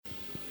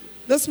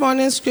This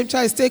morning's scripture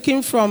is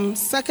taken from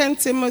 2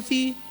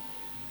 Timothy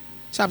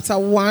chapter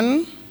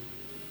 1,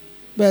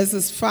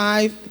 verses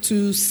 5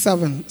 to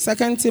 7.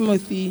 2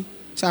 Timothy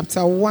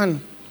chapter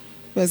 1,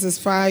 verses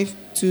 5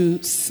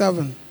 to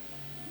 7.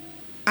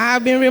 I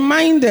have been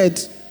reminded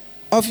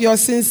of your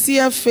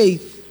sincere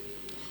faith,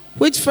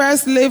 which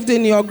first lived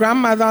in your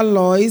grandmother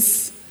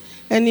Lois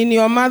and in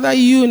your mother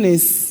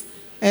Eunice,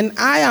 and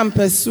I am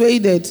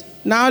persuaded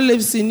now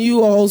lives in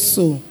you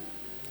also.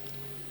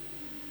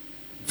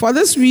 For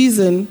this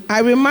reason, I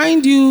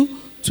remind you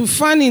to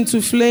fan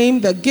into flame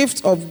the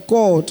gift of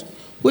God,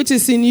 which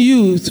is in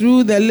you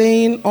through the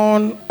laying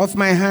on of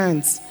my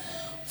hands.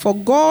 For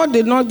God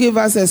did not give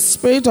us a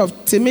spirit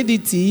of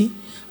timidity,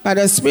 but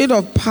a spirit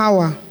of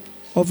power,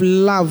 of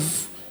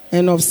love,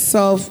 and of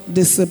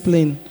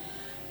self-discipline.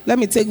 Let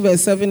me take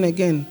verse 7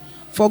 again.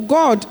 For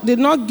God did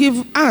not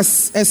give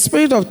us a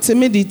spirit of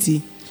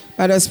timidity,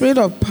 but a spirit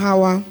of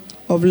power,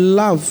 of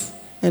love,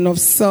 and of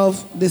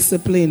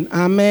self-discipline.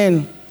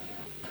 Amen.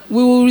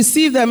 We will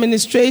receive the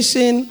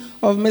administration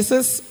of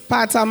Mrs.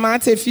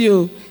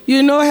 Amartefio.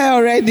 You know her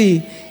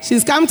already.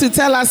 She's come to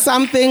tell us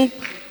something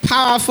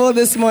powerful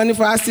this morning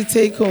for us to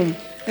take home.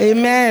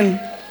 Amen.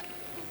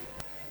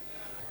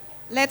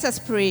 Let us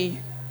pray.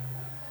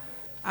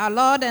 Our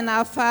Lord and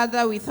our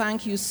Father, we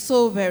thank you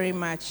so very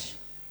much.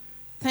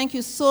 Thank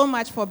you so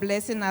much for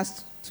blessing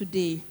us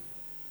today.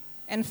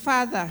 And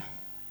Father,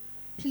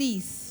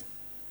 please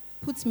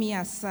put me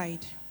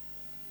aside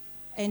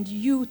and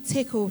you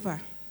take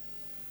over.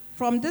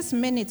 From this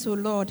minute, O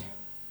Lord,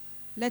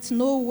 let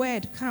no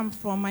word come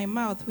from my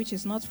mouth which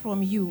is not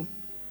from you.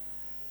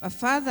 But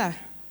Father,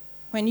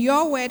 when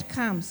your word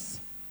comes,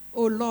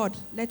 O Lord,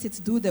 let it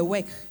do the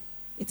work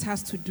it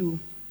has to do,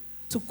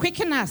 to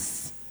quicken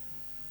us,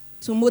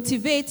 to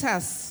motivate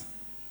us,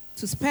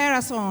 to spur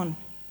us on.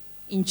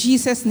 In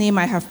Jesus' name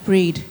I have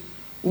prayed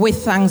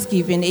with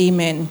thanksgiving.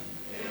 Amen.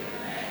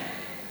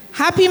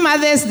 Happy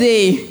Mother's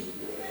Day.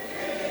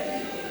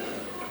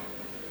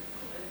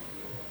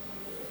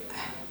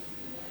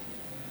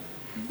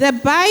 The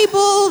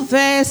Bible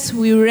verse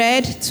we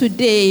read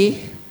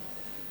today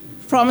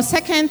from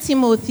 2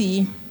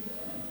 Timothy,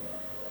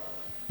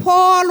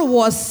 Paul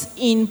was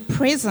in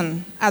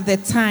prison at the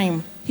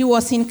time. He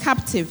was in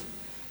captive,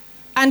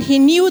 and he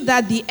knew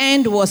that the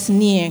end was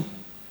near.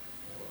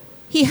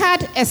 He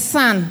had a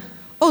son.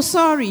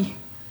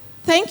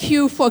 Thank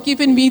you for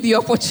giving me the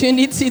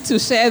opportunity to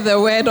share the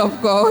word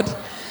of God.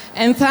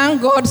 And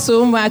thank God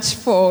so much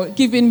for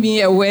giving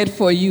me a word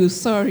for you.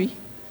 Sorry.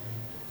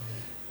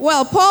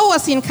 Well, Paul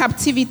was in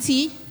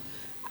captivity,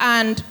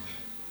 and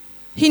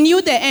he knew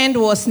the end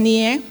was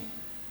near.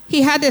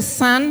 He had a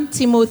son,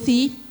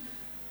 Timothy,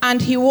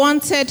 and he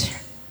was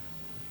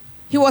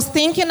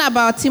thinking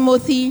about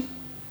Timothy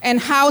and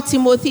how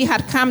Timothy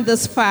had come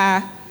this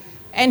far,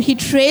 and he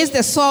traced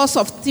the source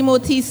of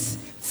Timothy's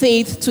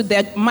faith to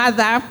the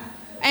mother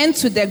and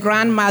to the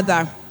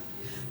grandmother.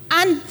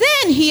 And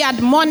then he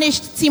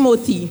admonished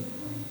Timothy,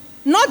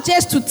 not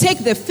just to take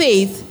the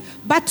faith,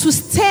 but to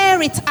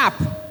stir it up.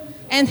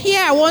 And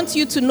here I want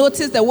you to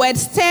notice the word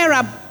stir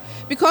up,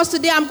 because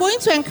today I'm going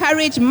to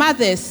encourage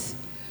mothers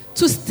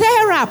to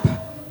stir up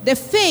the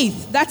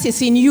faith that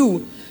is in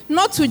you,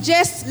 not to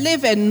just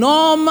live a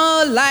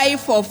normal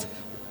life of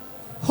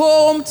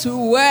home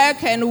to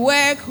work and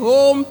work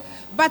home,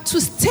 but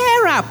to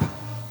stir up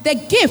the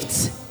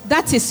gift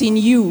that is in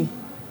you.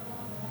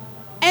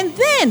 And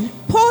then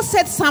Paul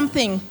said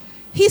something.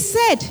 He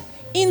said,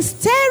 in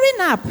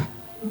stirring up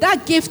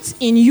that gift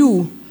in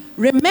you,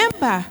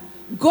 remember,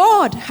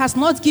 God has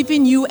not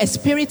given you a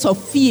spirit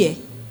of fear,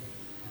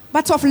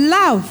 but of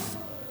love,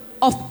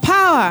 of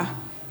power,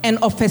 and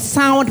of a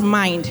sound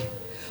mind.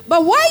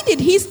 But why did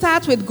he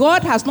start with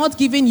God has not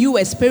given you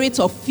a spirit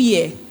of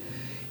fear?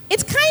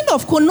 It kind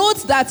of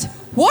connotes that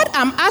what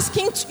I'm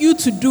asking you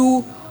to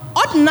do,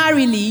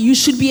 ordinarily, you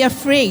should be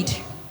afraid.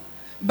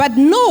 But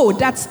know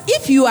that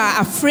if you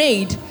are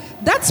afraid,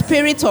 that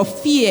spirit of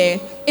fear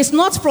is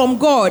not from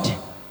God.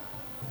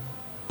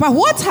 But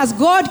what has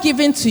God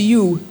given to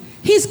you?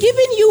 He's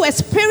given you a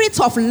spirit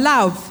of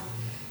love.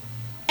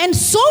 And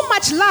so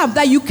much love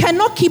that you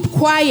cannot keep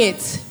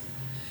quiet.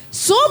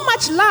 So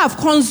much love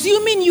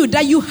consuming you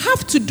that you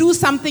have to do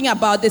something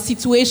about the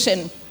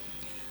situation.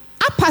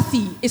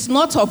 Apathy is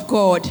not of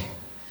God.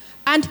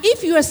 And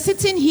if you are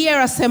sitting here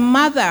as a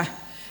mother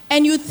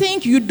and you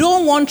think you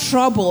don't want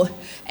trouble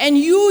and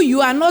you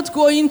are not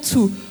going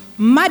to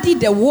muddy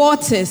the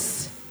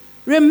waters,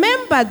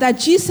 remember that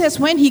Jesus,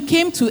 when he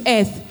came to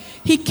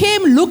earth, he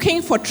came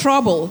looking for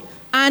trouble.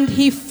 And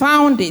he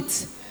found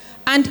it.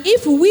 And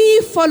if we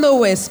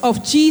followers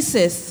of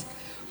Jesus,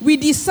 we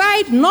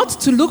decide not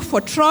to look for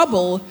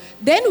trouble,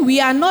 then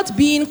we are not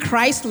being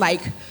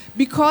Christ-like,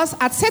 because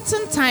at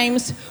certain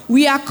times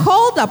we are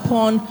called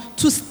upon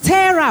to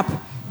stir up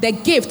the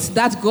gift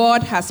that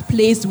God has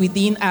placed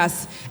within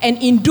us.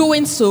 And in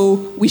doing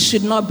so, we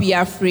should not be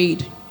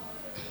afraid.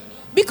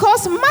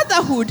 Because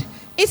motherhood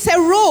is a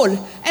role,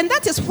 and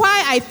that is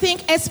why I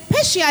think,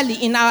 especially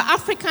in our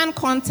African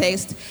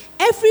context,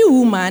 every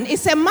woman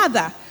is a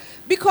mother.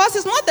 Because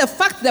it's not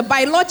the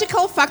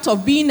biological fact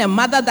of being a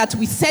mother that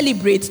we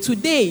celebrate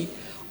today.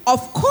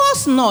 Of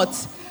course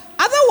not.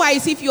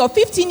 Otherwise, if your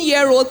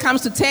 15-year-old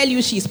comes to tell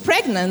you she's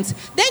pregnant,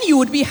 then you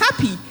would be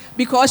happy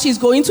because she's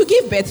going to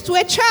give birth to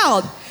a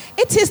child.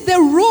 It is the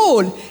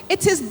role,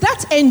 it is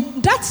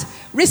that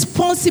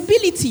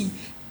responsibility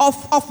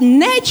of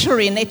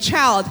nurturing a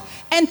child.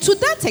 And to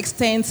that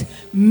extent,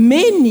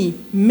 many,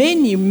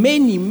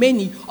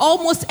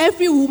 almost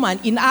every woman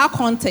in our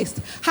context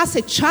has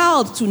a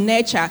child to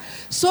nurture.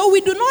 So we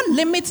do not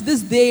limit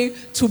this day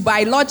to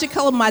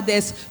biological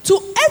mothers,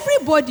 to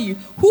everybody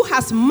who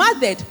has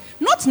mothered,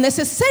 not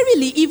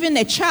necessarily even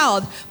a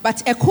child,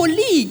 but a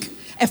colleague,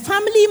 a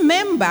family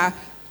member.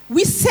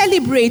 We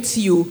celebrate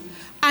you.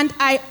 And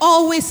I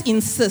always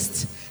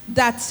insist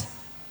that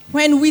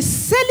when we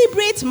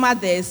celebrate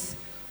mothers,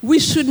 we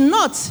should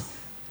not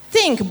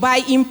think by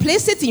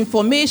implicit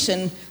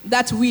information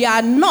that we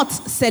are not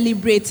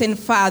celebrating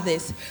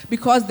fathers,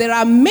 because there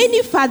are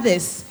many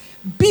fathers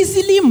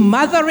busily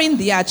mothering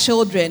their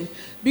children,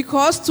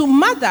 because to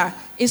mother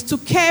is to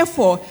care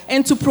for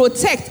and to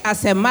protect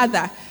as a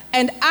mother.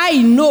 And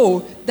I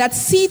know that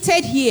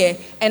seated here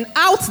and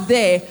out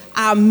there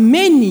are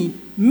many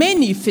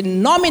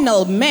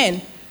phenomenal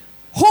men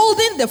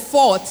holding the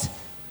fort,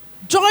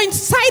 joined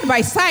side by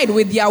side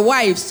with their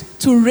wives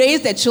to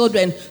raise their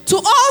children. To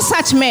all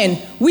such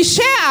men, we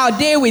share our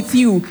day with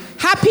you.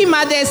 Happy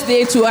Mother's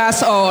Day to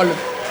us all.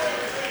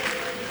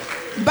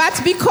 But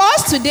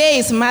because today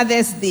is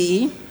Mother's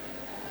Day,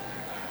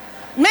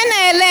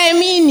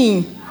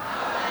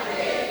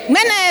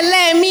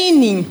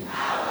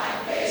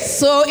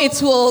 so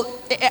it will,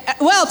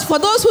 well, for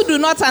those who do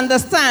not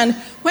understand,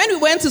 when we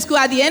went to school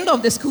at the end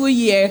of the school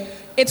year,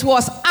 it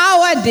was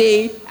our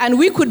day, and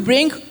we could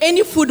bring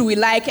any food we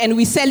like, and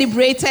we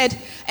celebrated.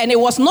 And it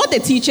was not the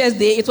teacher's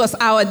day, it was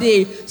our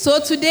day. So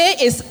today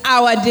is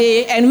our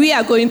day, and we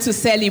are going to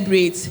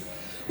celebrate.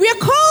 We are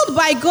called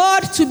by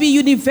God to be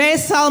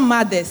universal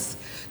mothers.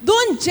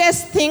 Don't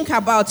just think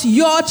about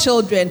your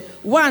children,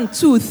 1,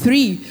 2,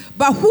 3,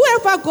 but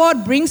whoever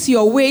God brings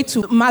your way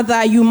to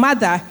mother, you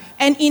mother.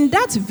 And in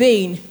that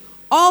vein,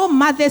 all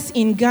mothers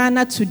in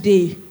Ghana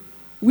today,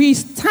 we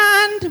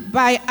stand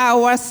by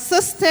our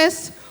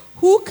sisters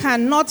who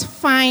cannot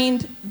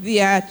find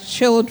their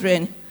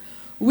children.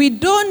 We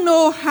don't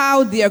know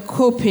how they're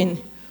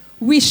coping.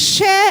 We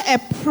share a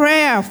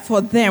prayer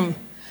for them.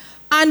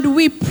 And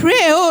we pray,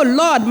 oh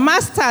Lord,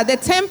 Master, the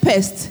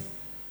tempest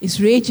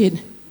is raging.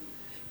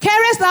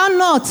 Carest thou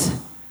not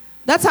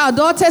that our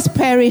daughters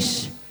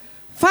perish?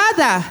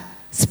 Father,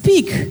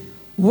 speak,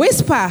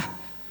 whisper,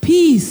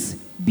 peace,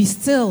 be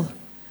still.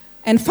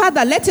 And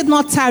Father, let it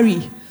not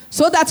tarry,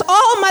 so that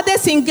all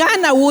mothers in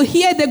Ghana will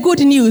hear the good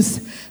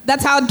news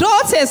that our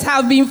daughters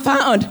have been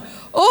found.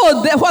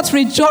 Oh, what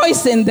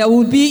rejoicing there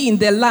will be in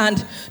the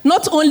land,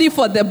 not only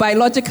for the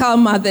biological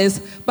mothers,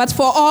 but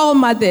for all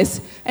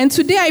mothers. And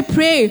today I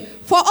pray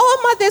for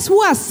all mothers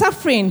who are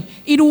suffering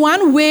in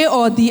one way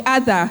or the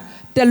other.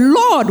 The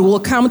Lord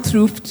will come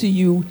through to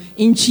you.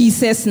 In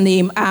Jesus'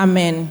 name,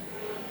 amen.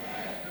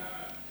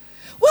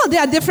 Well,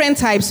 there are different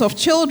types of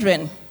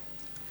children.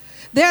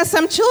 There are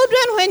some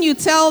children, when you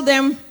tell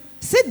them,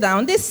 sit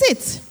down, they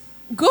sit.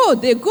 Go,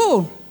 they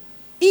go.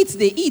 Eat,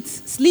 they eat.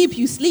 Sleep,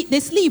 you sleep, they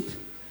sleep.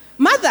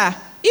 Mother,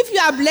 if you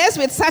are blessed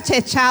with such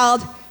a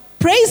child,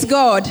 praise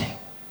God.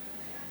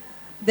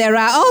 There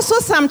are also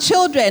some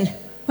children,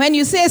 when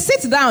you say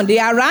sit down, they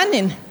are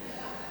running.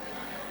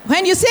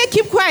 When you say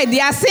keep quiet,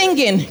 they are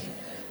singing.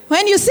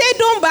 When you say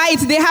don't buy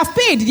it, they have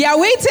paid. They are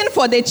waiting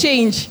for the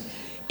change.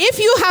 If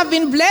you have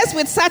been blessed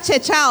with such a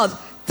child,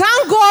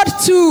 thank God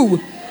too.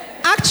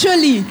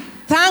 Actually,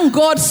 thank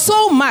God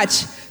so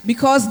much,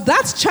 because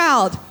that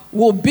child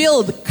will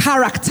build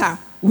character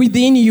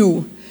within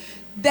you.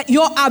 That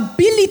your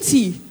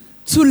ability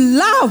to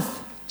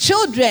love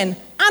children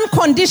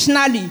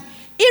unconditionally,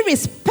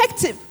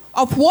 irrespective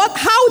of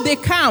how they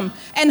come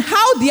and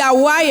how they are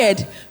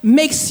wired,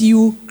 makes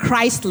you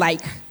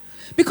Christ-like.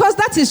 Because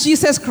that is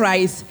Jesus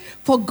Christ.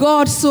 For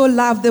God so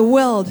loved the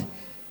world.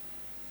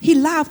 He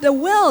loved the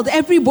world,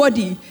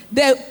 everybody.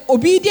 The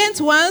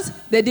obedient ones,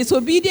 the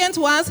disobedient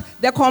ones,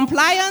 the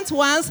compliant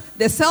ones,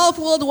 the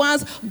self-willed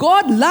ones.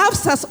 God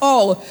loves us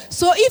all.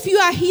 So if you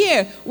are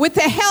here with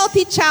a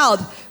healthy child,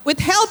 with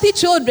healthy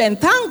children,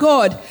 thank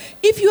God.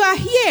 If you are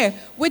here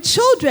with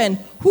children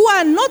who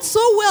are not so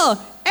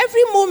well,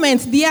 every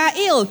moment they are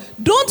ill,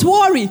 don't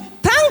worry.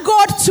 Thank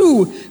God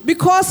too,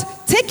 because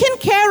taking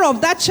care of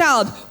that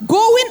child,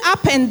 going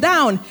up and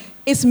down,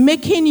 is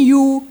making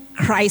you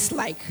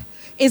Christ-like.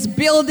 It's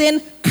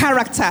building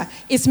character.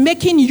 It's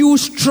making you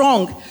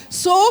strong.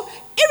 So,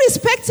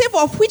 irrespective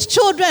of which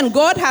children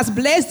God has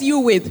blessed you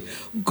with,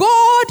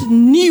 God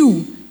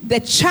knew the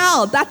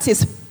child that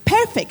is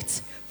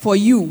perfect for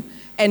you.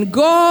 And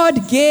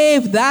God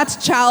gave that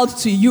child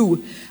to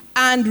you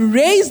and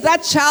raised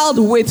that child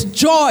with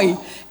joy,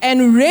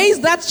 and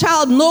raised that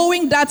child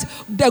knowing that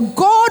the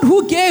God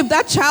who gave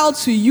that child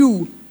to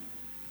you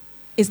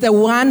is the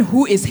one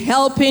who is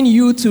helping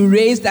you to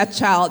raise that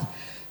child.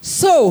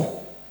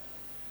 So,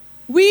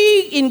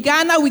 We in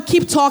Ghana, we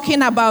keep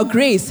talking about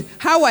grace.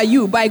 How are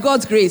you? By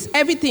God's grace.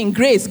 Everything,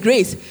 grace,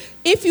 grace.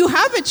 If you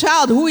have a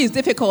child who is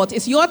difficult,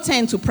 it's your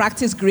turn to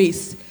practice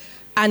grace.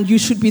 And you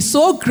should be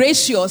so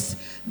gracious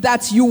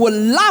that you will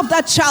love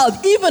that child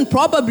even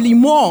probably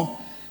more,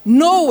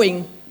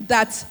 knowing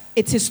that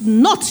it is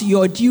not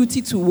your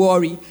duty to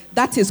worry.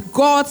 That is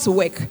God's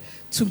work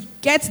to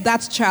get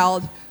that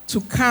child to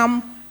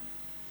come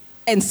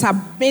and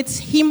submit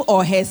him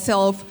or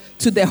herself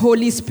to the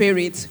Holy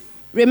Spirit.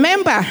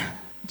 Remember,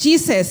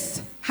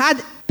 Jesus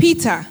had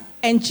Peter,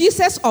 and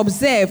Jesus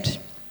observed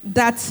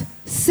that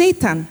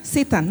Satan,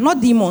 not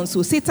demons,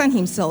 so Satan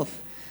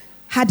himself,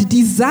 had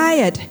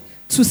desired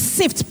to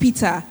sift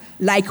Peter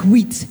like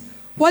wheat.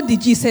 What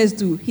did Jesus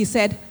do? He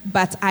said,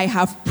 but I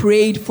have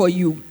prayed for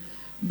you.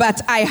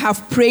 But I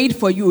have prayed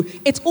for you.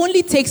 It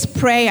only takes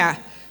prayer.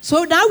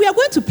 So now we are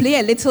going to play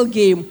a little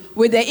game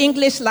with the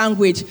English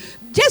language.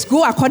 Just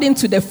go according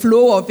to the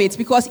flow of it,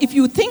 because if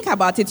you think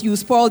about it, you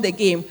spoil the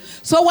game.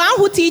 So one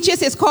who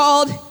teaches is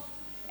called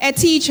a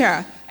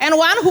teacher, and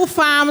one who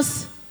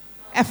farms,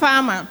 a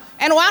farmer,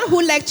 and one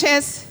who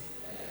lectures,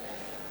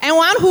 and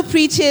one who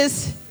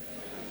preaches,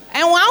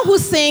 and one who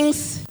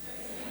sings,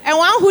 and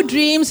one who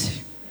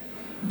dreams.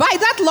 By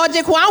that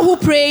logic, one who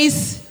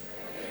prays,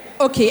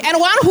 okay, and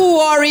one who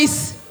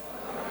worries.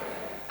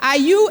 Are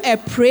you a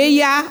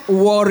prayer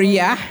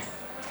warrior?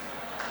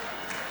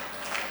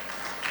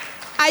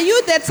 Are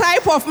you the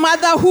type of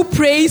mother who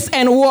prays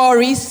and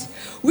worries?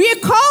 We are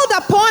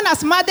called upon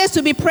as mothers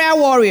to be prayer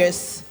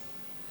warriors.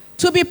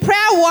 To be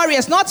prayer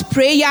warriors, not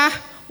prayer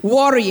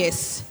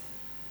warriors.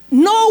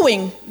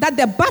 Knowing that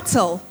the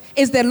battle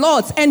is the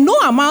Lord's, and no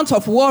amount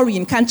of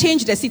worrying can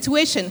change the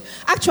situation.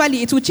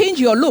 Actually, it will change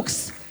your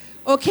looks.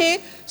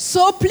 Okay?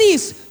 So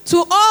please, to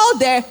all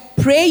the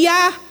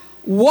prayer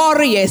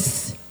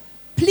warriors,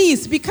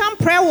 please become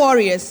prayer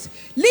warriors.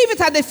 Leave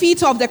it at the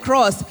feet of the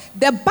cross.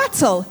 The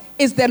battle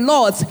is the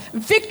Lord's.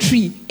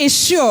 Victory is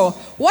sure.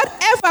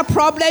 Whatever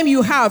problem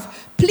you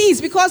have, please,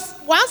 because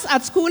once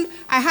at school,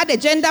 I had a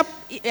gender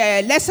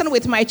lesson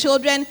with my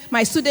children,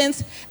 my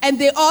students, and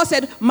they all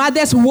said,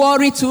 mothers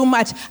worry too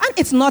much. And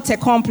it's not a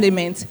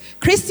compliment.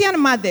 Christian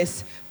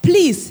mothers,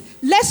 please,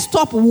 let's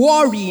stop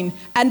worrying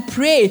and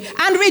pray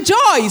and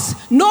rejoice,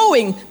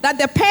 knowing that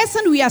the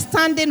person we are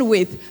standing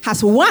with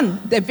has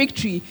won the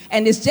victory,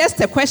 and it's just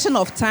a question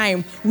of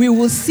time. We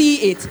will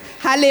see it.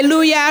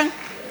 Hallelujah.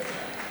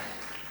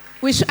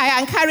 I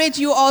encourage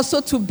you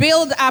also to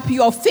build up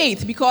your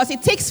faith, because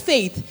it takes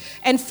faith,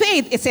 and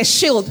faith is a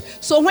shield.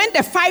 So when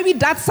the fiery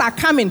darts are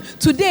coming,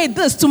 today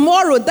this,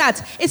 tomorrow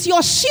that, it's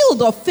your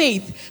shield of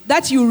faith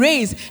that you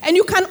raise. And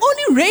you can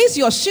only raise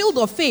your shield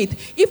of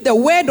faith if the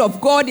word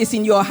of God is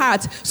in your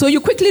heart. So you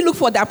quickly look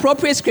for the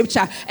appropriate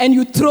scripture and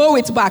you throw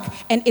it back,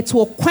 and it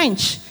will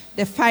quench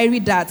the fiery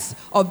darts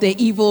of the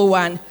evil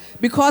one.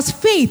 Because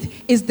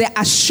faith is the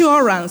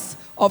assurance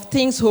of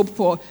things hoped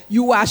for.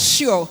 You are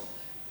sure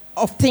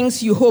of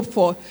things you hope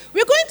for.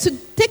 We're going to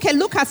take a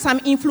look at some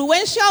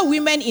influential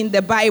women in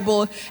the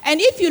Bible.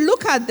 And if you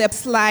look at the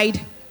slide,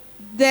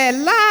 the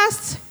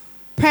last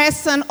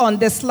person on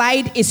the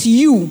slide is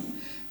you.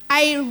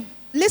 I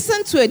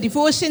listened to a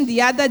devotion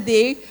the other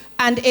day,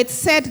 and it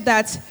said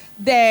that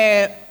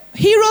the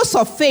heroes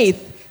of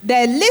faith,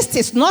 the list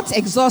is not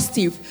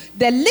exhaustive.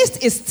 The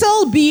list is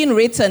still being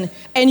written,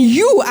 and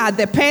you are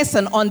the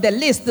person on the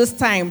list this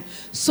time.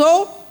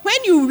 So when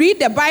you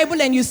read the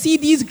Bible and you see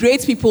these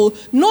great people,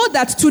 know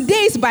that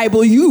today's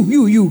Bible,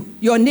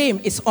 your name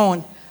is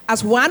on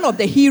as one of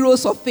the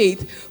heroes of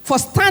faith for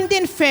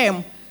standing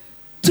firm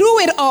through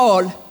it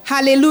all.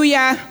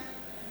 Hallelujah.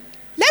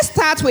 Let's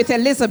start with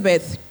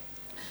Elizabeth.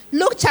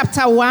 Luke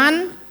chapter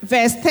 1,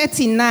 verse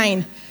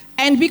 39.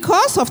 And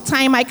because of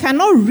time, I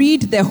cannot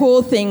read the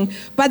whole thing,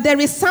 but there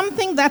is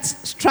something that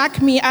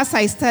struck me as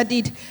I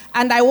studied,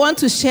 and I want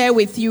to share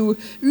with you.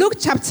 Luke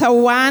chapter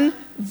 1,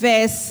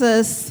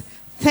 verses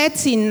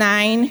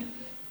 39,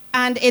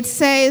 and it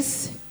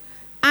says,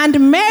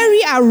 and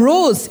Mary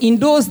arose in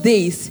those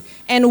days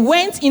and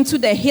went into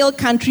the hill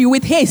country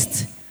with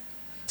haste.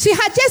 She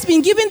had just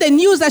been given the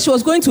news that she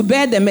was going to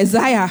bear the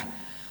Messiah,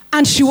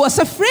 and she was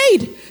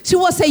afraid. She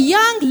was a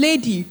young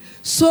lady,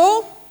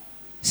 so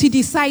she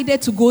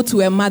decided to go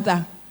to a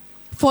mother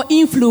for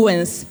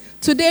influence.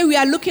 Today we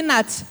are looking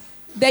at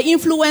the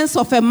influence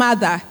of a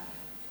mother.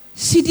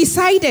 She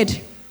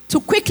decided to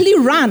quickly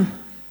run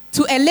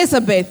to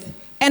Elizabeth.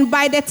 And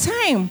by the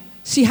time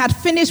she had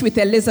finished with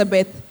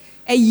Elizabeth,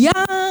 a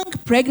young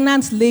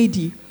pregnant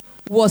lady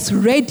was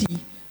ready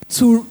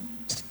to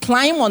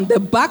climb on the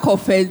back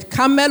of a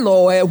camel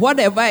or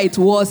whatever it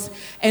was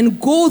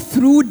and go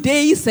through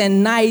days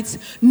and nights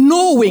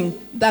knowing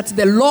that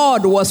the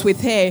Lord was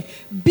with her.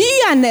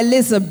 Be an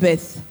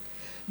Elizabeth.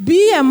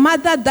 Be a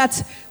mother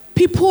that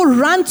people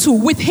run to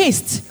with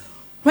haste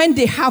when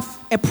they have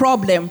a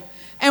problem.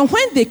 And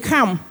when they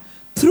come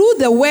through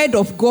the word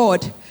of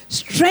God,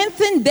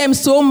 strengthen them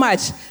so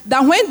much that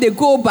when they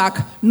go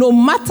back, no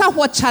matter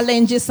what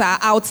challenges are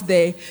out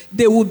there,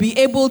 they will be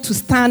able to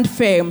stand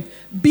firm.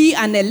 Be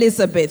an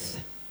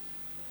Elizabeth.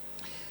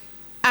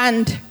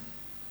 And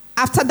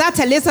After that,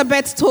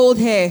 Elizabeth told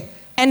her,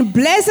 and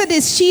blessed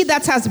is she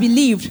that has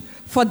believed,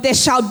 for there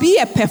shall be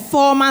a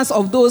performance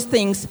of those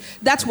things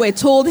that were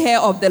told her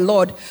of the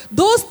Lord.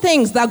 Those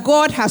things that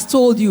God has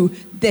told you,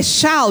 there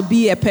shall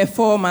be a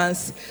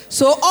performance.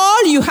 So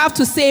all you have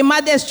to say,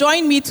 mothers,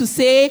 join me to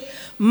say,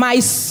 my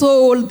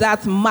soul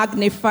doth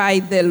magnify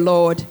the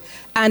Lord,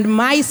 and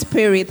my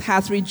spirit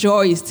hath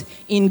rejoiced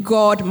in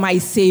God my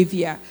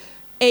Savior.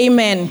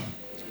 Amen.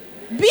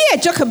 Be a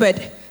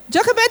Jochebed.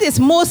 Jochebed is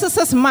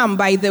Moses' mom,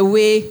 by the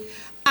way.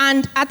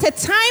 And at a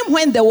time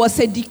when there was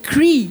a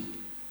decree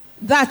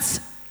that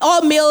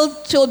all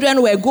male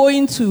children were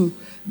going to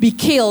be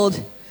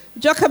killed,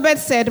 Jochebed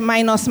said,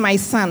 minus my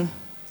son.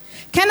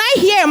 Can I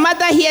hear a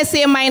mother here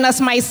say,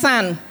 minus my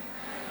son?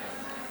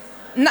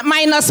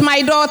 Minus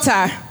my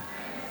daughter.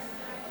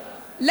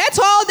 Let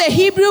all the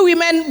Hebrew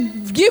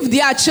women give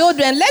their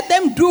children, let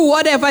them do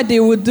whatever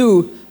they would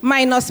do.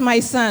 Minus my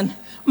son,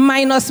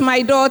 minus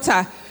my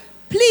daughter.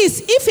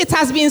 Please, if it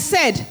has been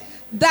said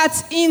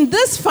that in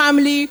this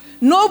family,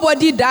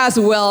 nobody does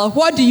well,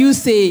 what do you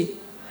say?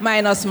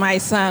 Minus my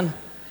son,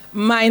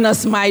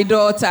 minus my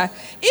daughter.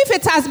 If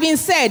it has been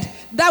said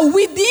that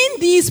within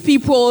these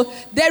people,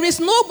 there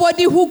is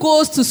nobody who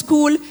goes to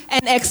school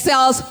and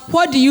excels,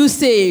 what do you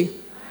say?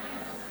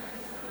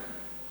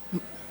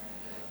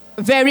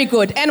 Very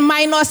good. And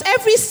minus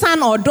every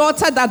son or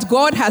daughter that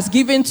God has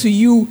given to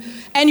you.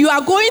 And you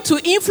are going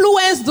to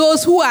influence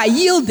those who are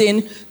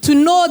yielding to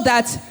know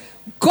that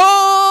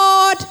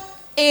God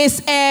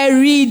is a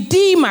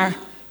redeemer.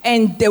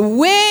 And the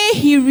way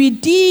he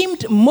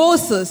redeemed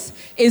Moses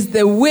is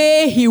the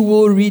way he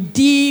will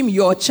redeem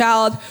your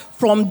child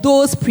from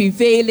those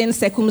prevailing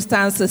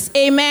circumstances.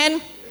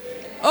 Amen?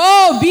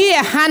 Oh, be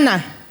a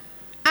Hannah.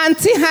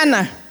 Auntie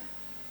Hannah.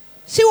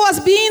 She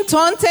was being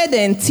taunted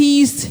and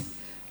teased.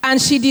 And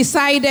she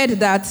decided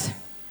that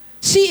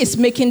she is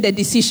making the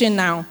decision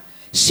now.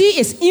 She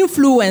is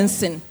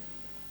influencing.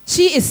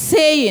 She is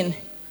saying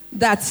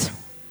that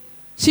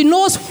she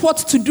knows what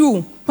to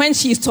do when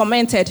she is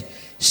tormented.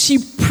 She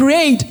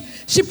prayed.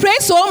 She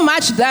prayed so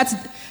much that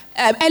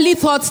Eli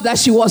thought that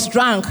she was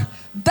drunk.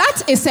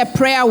 That is a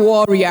prayer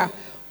warrior.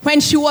 When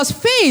she was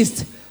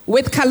faced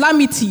with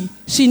calamity,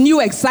 she knew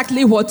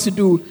exactly what to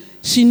do.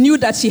 She knew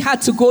that she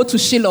had to go to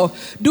Shiloh.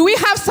 Do we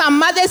have some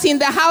mothers in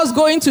the house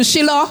going to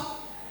Shiloh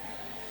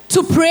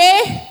to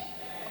pray?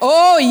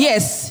 Oh,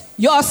 yes.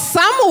 Your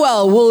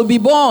Samuel will be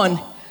born,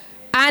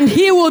 and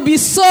he will be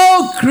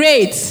so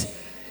great.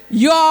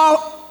 Your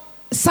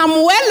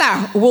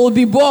Samuela will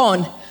be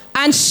born,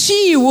 and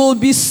she will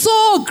be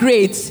so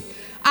great.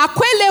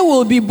 Akwele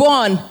will be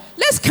born.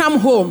 Let's come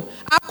home.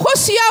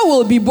 Akosia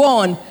will be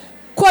born.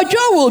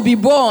 Kojo will be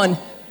born,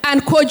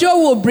 and Kojo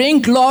will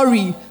bring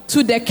glory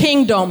to the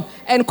kingdom,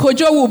 and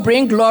Kojo will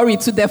bring glory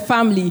to the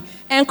family.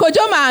 And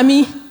Kojo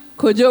Mami,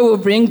 Kojo will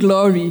bring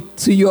glory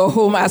to your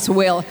home as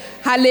well.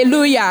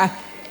 Hallelujah.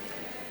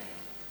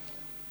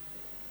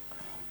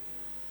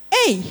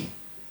 Hey,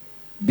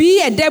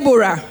 be a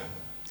Deborah.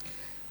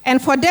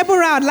 And for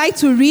Deborah, I'd like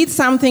to read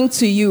something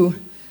to you.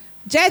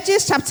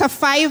 Judges chapter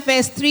 5,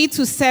 verse 3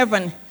 to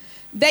 7.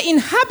 The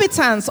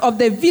inhabitants of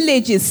the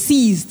villages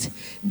ceased.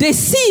 They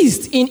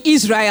ceased in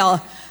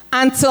Israel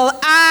until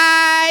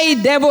I,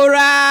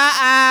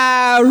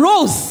 Deborah,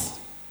 arose.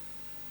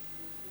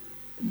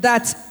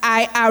 That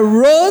I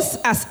arose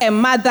as a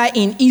mother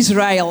in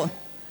Israel.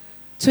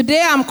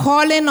 Today I'm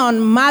calling on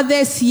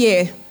mothers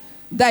here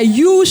that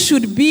you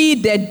should be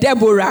the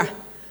Deborah.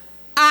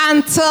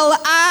 Until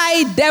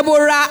I,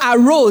 Deborah,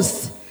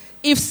 arose.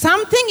 If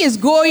something is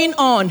going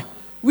on,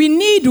 we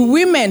need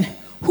women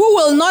who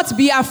will not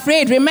be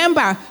afraid.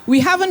 Remember, we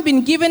haven't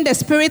been given the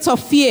spirit of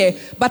fear,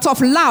 but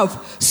of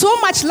love. So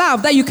much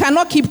love that you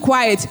cannot keep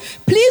quiet.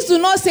 Please do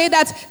not say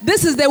that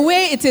this is the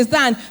way it is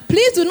done.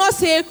 Please do not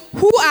say,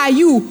 who are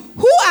you?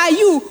 Who are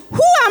you?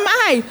 Who am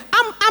I?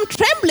 I'm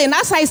trembling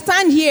as I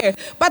stand here.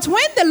 But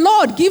when the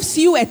Lord gives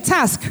you a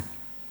task,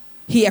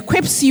 he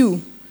equips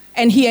you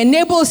and he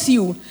enables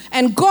you.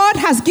 And God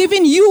has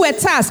given you a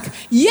task.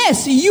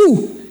 Yes,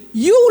 you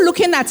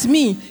looking at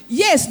me.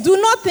 Yes, do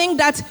not think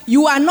that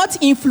you are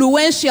not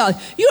influential.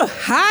 You're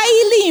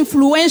highly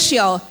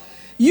influential.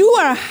 You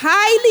are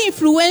highly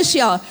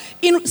influential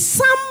in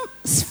some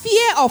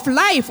sphere of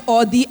life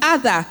or the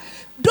other.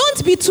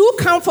 Don't be too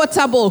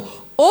comfortable.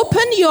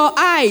 Open your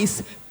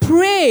eyes,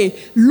 pray,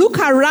 look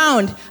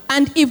around,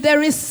 and if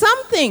there is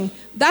something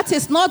that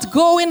is not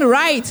going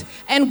right,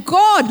 and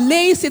God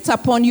lays it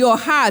upon your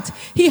heart,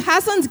 he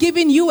hasn't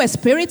given you a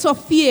spirit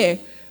of fear,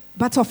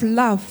 but of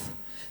love.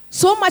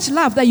 So much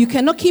love that you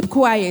cannot keep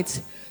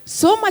quiet.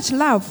 So much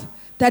love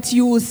that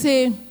you will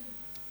say,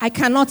 I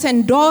cannot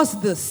endorse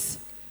this.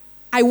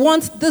 I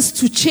want this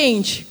to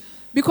change.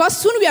 Because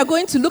soon we are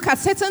going to look at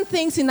certain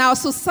things in our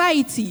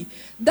society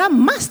that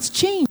must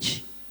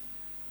change.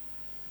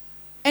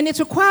 And it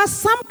requires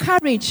some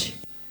courage.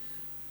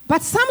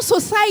 But some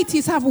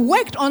societies have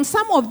worked on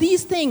some of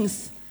these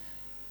things.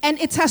 And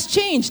it has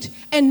changed.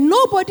 And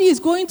nobody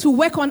is going to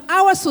work on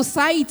our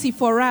society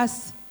for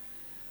us.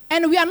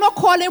 And we are not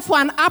calling for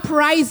an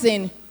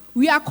uprising.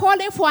 We are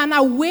calling for an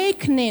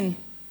awakening.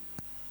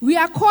 We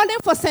are calling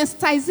for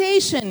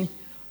sensitization,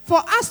 for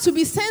us to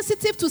be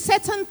sensitive to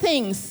certain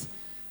things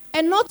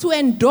and not to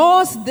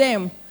endorse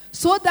them,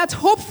 so that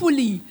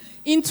hopefully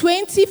in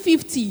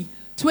 2050,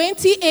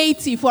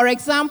 2080, for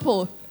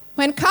example,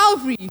 when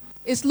Calvary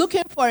is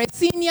looking for a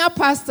senior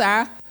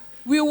pastor,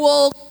 we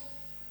will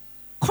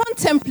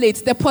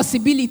contemplate the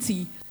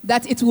possibility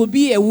that it will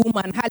be a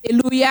woman.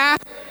 Hallelujah.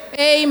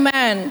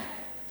 Amen.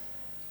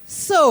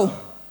 So,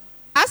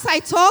 as I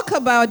talk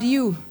about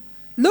you,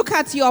 look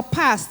at your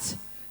past,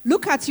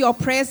 look at your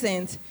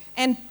present,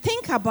 and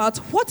think about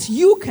what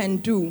you can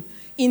do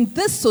in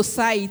this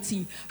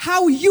society.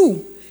 How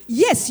you,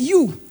 yes,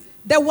 you,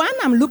 the one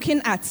I'm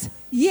looking at,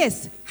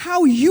 yes,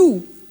 how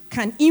you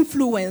can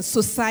influence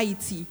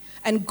society.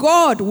 And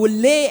God will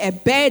lay a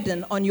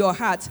burden on your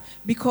heart,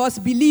 because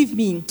believe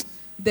me,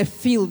 the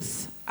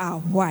fields are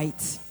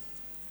white,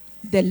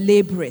 the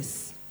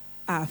laborers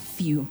are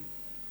few.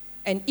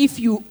 And if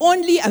you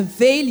only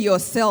avail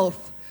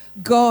yourself,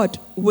 God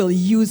will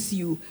use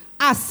you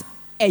as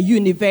a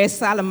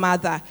universal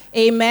mother.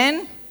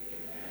 Amen?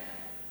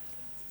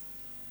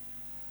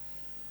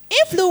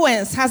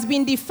 Influence has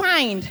been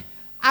defined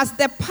as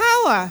the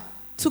power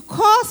to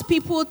cause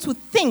people to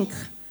think,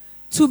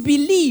 to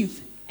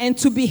believe, and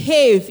to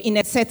behave in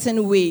a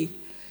certain way.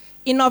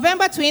 In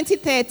November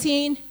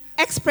 2013,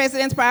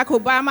 ex-President Barack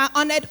Obama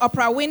honored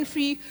Oprah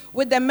Winfrey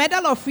with the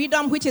Medal of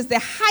Freedom, which is the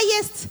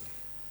highest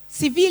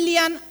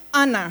civilian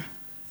honor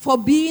for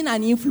being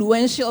an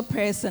influential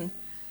person.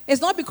 It's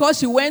not because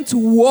she went to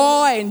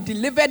war and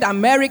delivered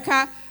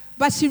America,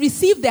 but she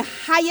received the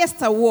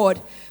highest award.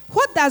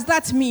 What does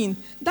that mean?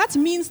 That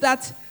means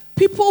that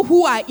people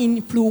who are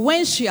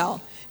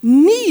influential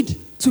need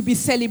to be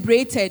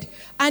celebrated.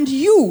 And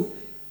you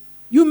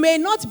may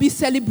not be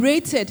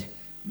celebrated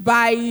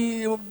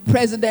by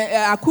President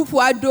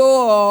Akufo-Addo,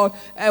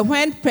 or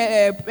when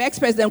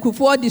ex-President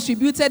Akufo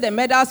distributed the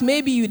medals,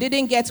 maybe you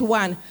didn't get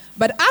one.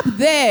 But up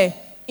there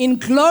in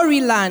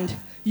glory land,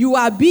 you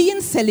are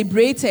being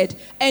celebrated,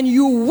 and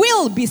you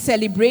will be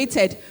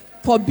celebrated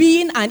for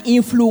being an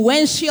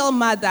influential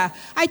mother.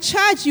 I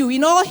charge you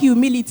in all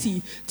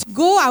humility to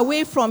go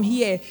away from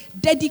here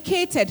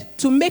dedicated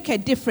to make a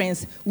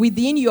difference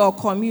within your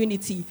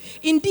community.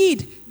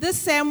 Indeed,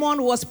 this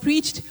sermon was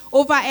preached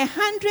over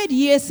 100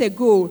 years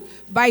ago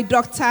by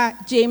Dr.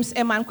 James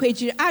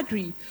Emankweji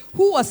Agri,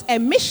 who was a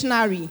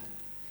missionary,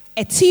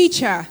 a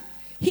teacher.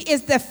 He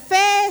is the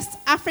first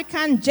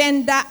African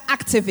gender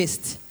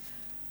activist.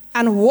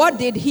 And what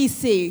did he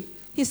say?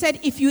 He said,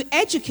 if you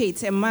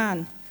educate a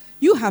man,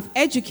 you have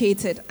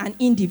educated an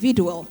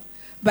individual.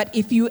 But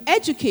if you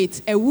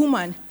educate a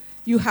woman,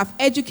 you have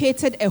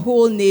educated a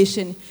whole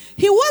nation.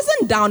 He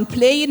wasn't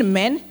downplaying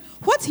men.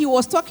 What he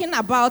was talking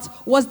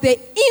about was the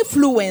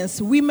influence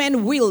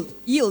women wield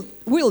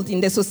in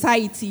the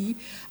society.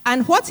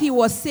 And what he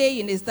was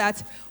saying is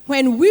that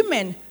when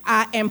women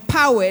are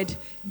empowered,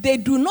 they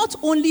do not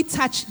only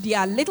touch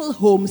their little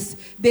homes,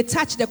 they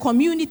touch the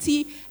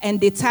community and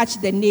they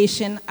touch the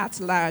nation at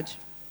large.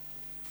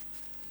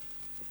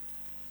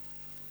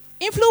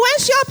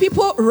 Influential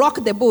people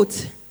rock the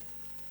boat.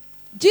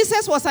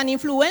 Jesus was an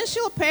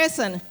influential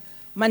person.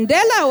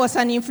 Mandela was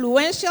an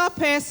influential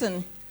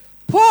person.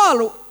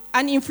 Paul,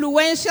 an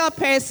influential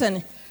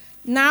person.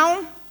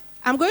 Now,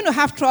 I'm going to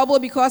have trouble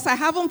because I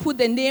haven't put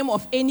the name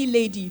of any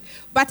lady,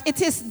 but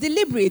it is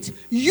deliberate.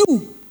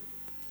 You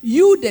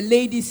the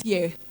ladies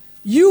here,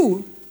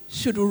 you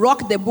should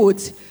rock the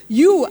boat.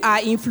 You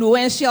are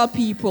influential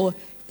people.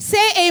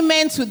 Say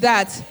amen to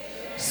that.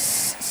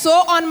 So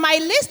on my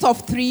list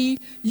of 3,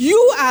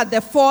 you are the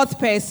 4th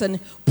person.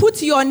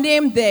 Put your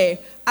name there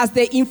as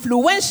the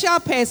influential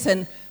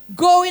person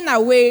going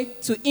away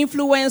to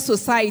influence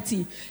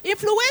society.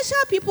 Influential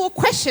people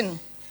question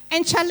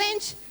and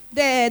challenge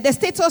the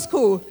status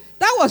quo.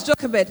 That was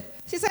Jochebed.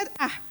 She said,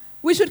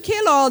 we should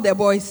kill all the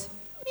boys.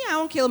 Me, I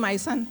won't kill my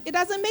son. It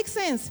doesn't make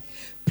sense.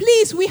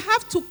 Please, we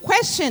have to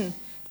question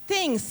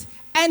things.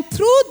 And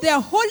through the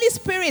Holy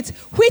Spirit,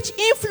 which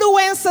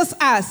influences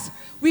us,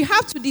 we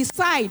have to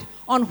decide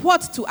on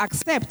what to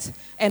accept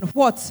and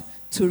what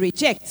to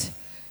reject.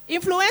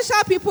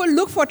 Influential people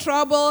look for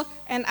trouble,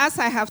 and as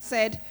I have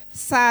said,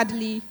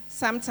 sadly,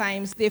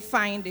 sometimes they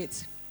find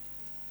it.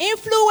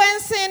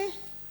 Influencing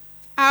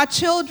our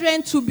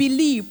children to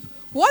believe.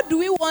 What do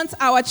we want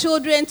our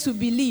children to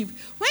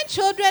believe? When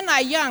children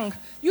are young,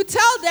 you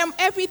tell them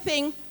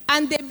everything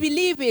and they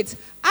believe it.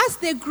 As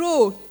they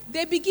grow,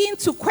 they begin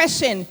to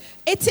question.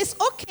 It is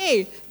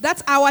okay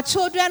that our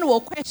children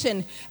will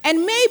question.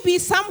 And maybe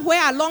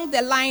somewhere along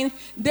the line,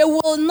 they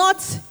will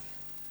not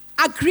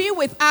agree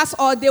with us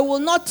or they will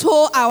not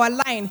toe our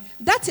line.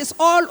 That is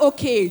all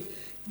okay.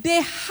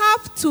 They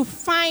have to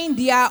find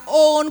their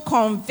own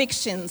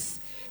convictions.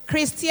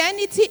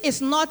 Christianity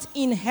is not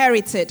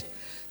inherited.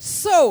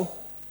 So,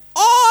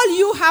 all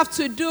you have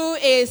to do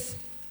is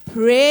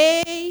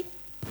pray,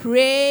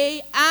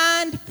 pray,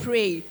 and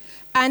pray.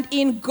 And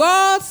in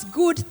God's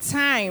good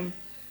time,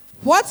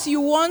 what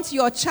you want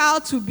your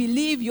child to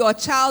believe, your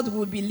child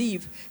will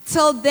believe.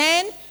 Till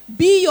then,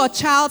 be your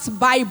child's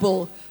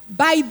Bible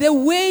by the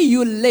way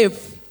you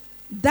live.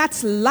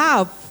 That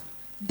love,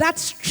 that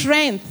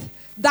strength,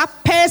 that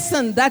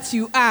person that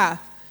you are.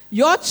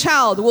 Your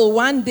child will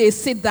one day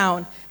sit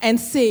down and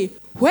say,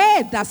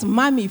 where does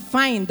mommy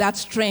find that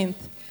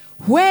strength?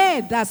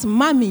 Where does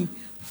mommy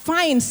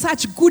find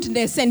such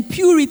goodness and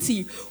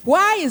purity?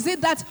 Why is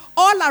it that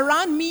all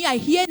around me I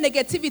hear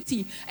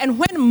negativity? And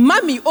when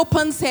mommy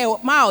opens her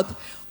mouth,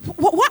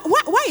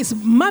 why is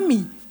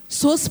mommy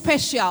so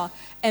special?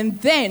 And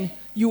then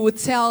you will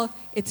tell,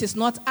 it is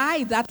not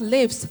I that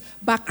lives,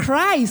 but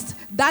Christ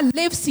that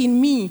lives in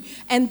me.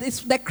 And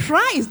it's the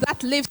Christ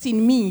that lives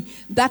in me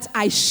that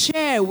I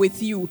share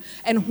with you.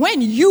 And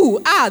when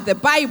you are the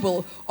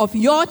Bible of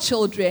your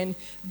children,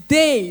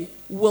 they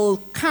will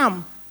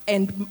come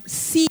and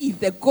see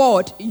the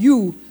God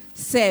you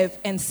serve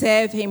and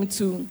serve him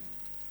too.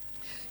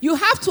 You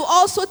have to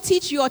also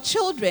teach your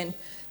children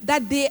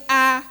that they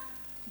are,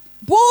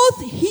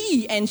 both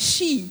he and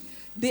she,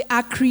 they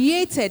are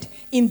created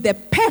in the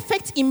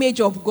perfect image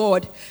of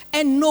God.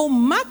 And no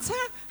matter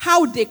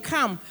how they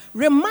come,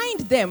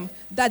 remind them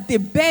that they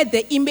bear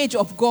the image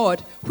of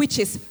God, which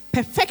is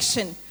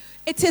perfection.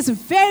 It is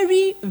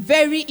very,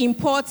 very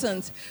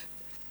important,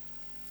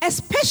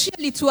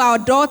 especially to our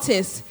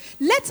daughters.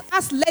 Let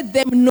us let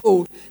them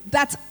know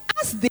that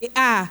as they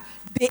are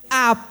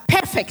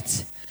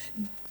perfect.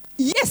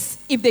 Yes,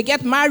 if they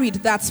get married,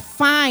 that's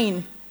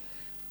fine.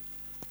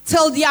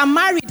 Till they are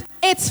married,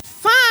 it's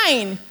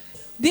fine.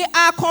 They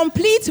are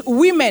complete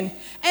women.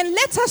 And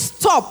let us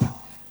stop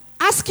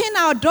asking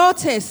our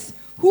daughters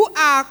who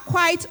are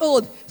quite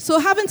old, so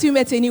haven't you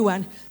met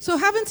anyone? So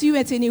haven't you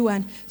met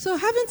anyone? So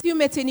haven't you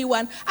met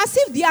anyone? As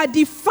if they are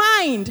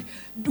defined.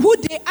 Who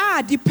they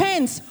are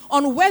depends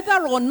on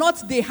whether or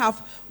not they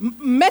have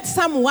met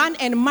someone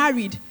and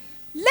married.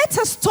 Let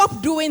us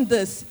stop doing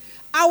this.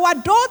 Our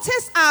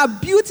daughters are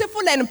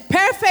beautiful and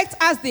perfect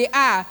as they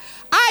are.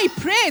 I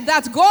pray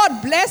that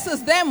God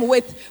blesses them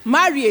with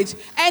marriage.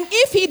 And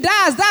if he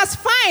does, that's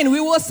fine. We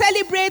will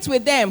celebrate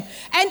with them.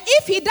 And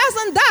if he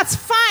doesn't, that's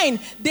fine.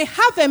 They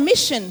have a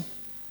mission.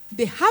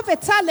 They have a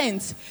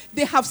talent.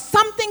 They have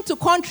something to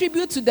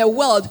contribute to the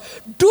world.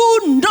 Do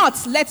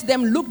not let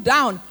them look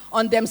down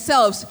on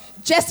themselves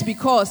just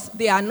because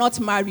they are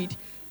not married.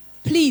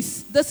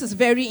 Please, this is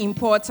very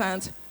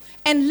important.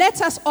 And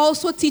let us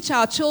also teach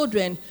our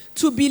children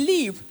to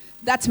believe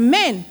that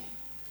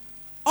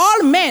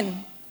all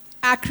men,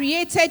 are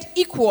created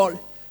equal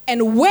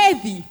and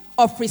worthy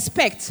of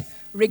respect,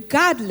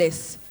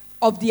 regardless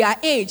of their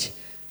age.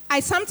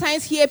 I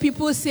sometimes hear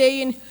people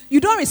saying, you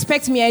don't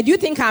respect me, and you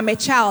think I'm a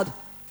child.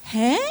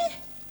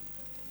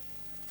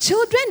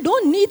 Children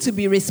don't need to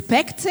be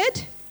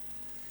respected.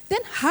 Then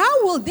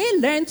how will they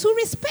learn to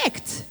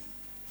respect?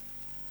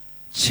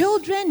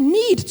 Children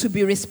need to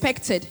be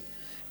respected.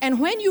 And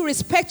when you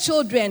respect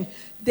children,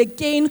 they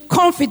gain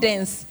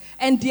confidence.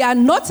 And they are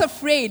not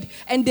afraid,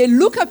 and they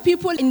look at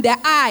people in the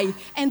eye,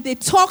 and they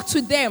talk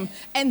to them.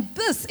 And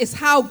this is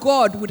how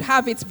God would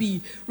have it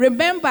be.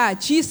 Remember,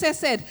 Jesus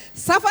said,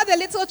 suffer the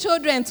little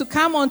children to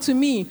come unto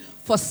me,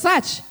 for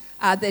such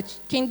are the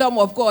kingdom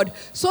of God.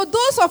 So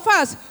those of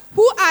us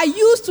who are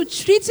used to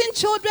treating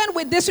children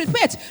with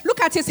disrespect, look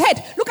at his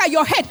head, look at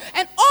your head,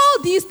 and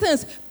all these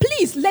things,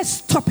 please, let's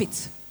stop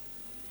it.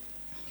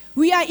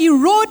 We are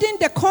eroding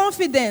the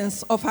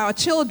confidence of our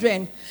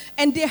children,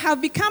 and they have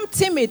become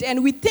timid,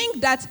 and we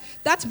think that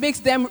makes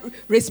them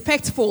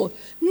respectful.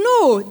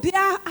 No, they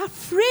are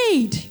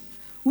afraid.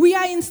 We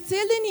are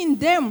instilling in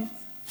them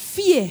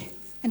fear.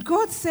 And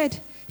God said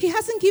he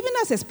hasn't given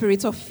us a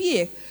spirit of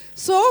fear.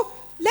 So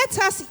let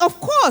us, of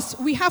course,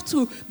 we have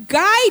to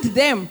guide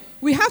them.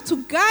 We have to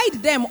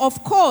guide them,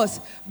 of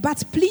course.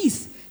 But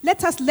please,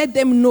 let us let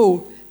them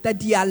know that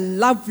they are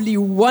lovely,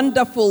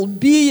 wonderful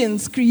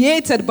beings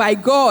created by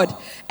God.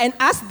 And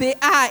as they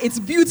are, it's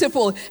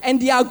beautiful.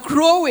 And they are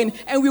growing.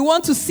 And we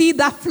want to see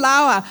that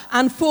flower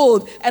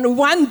unfold. And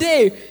one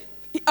day,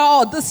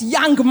 this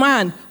young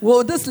man,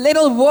 this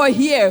little boy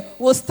here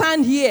will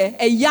stand here,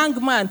 a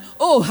young man.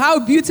 Oh, how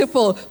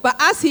beautiful. But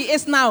as he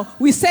is now,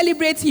 we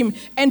celebrate him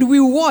and we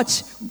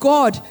watch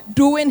God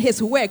doing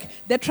his work,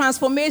 the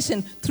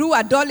transformation through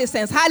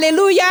adolescence.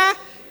 Hallelujah.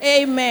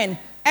 Amen.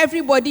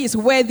 Everybody is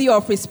worthy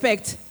of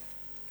respect.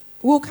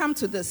 We'll come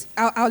to this.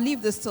 I'll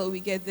leave this till we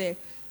get there.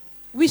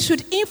 We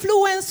should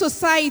influence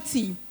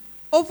society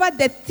over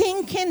the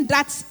thinking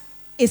that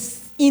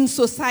is in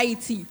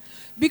society.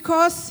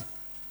 Because,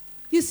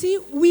 you see,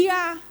 we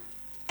are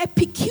a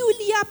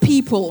peculiar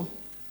people.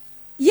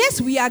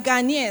 Yes, we are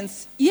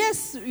Ghanaians.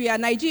 Yes, we are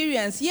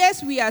Nigerians.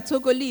 Yes, we are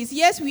Togolese.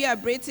 Yes, we are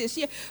British.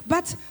 Yeah.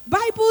 But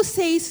Bible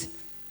says,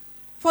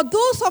 for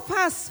those of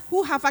us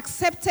who have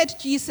accepted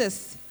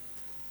Jesus,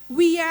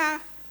 we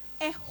are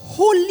a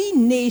holy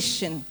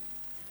nation,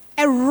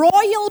 a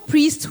royal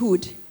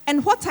priesthood,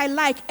 and what I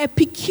like, a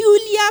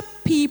peculiar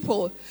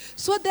people.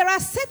 So there are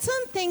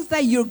certain things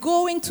that you're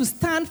going to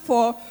stand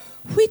for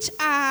which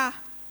are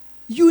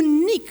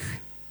unique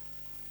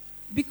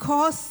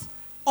because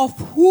of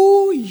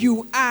who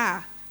you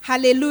are.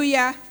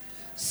 Hallelujah.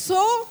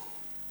 So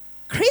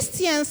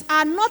Christians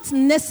are not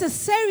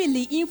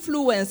necessarily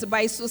influenced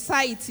by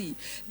society.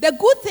 The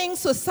good things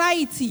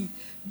society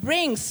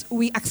brings,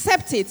 we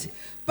accept it.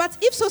 But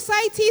if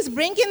society is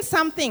bringing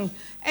something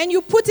and you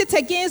put it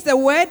against the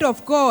word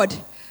of God,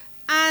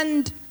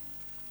 and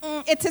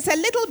it is a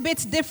little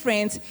bit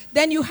different,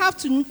 then you have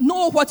to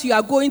know what you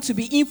are going to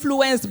be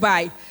influenced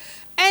by.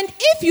 And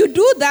if you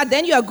do that,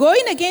 then you are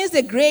going against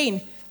the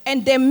grain,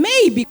 and there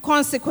may be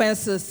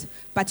consequences.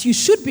 But you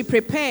should be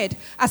prepared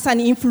as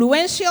an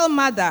influential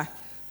mother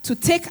to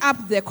take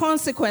up the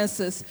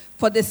consequences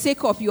for the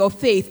sake of your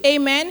faith.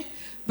 Amen?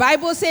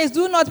 Bible says,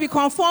 do not be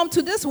conformed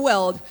to this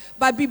world,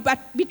 but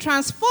be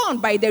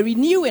transformed by the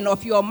renewing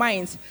of your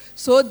minds.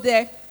 So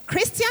the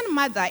Christian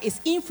mother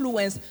is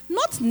influenced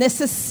not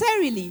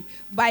necessarily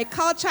by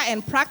culture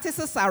and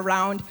practices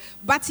around,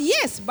 but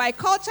yes, by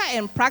culture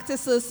and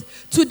practices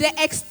to the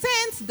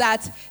extent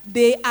that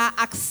they are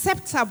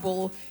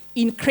acceptable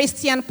in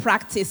Christian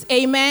practice.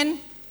 Amen?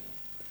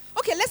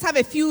 Okay, let's have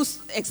a few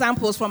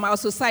examples from our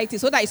society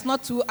so that it's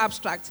not too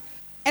abstract.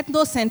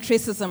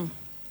 Ethnocentrism.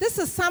 This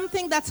is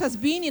something that has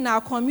been in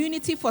our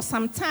community for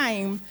some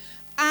time,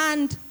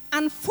 and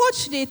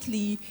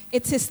unfortunately,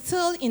 it is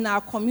still in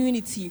our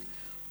community,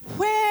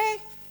 where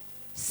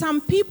some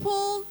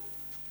people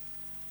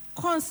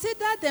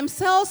consider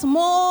themselves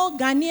more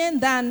Ghanaian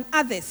than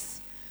others.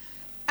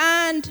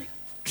 And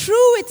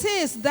true it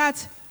is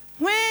that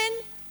when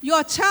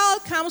your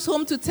child comes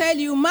home to tell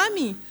you,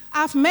 Mommy,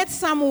 I've met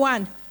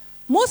someone,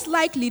 most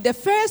likely the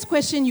first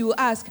question you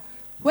ask,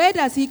 where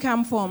does he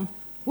come from?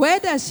 Where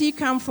does she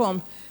come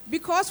from?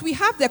 Because we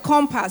have the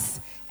compass,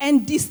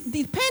 and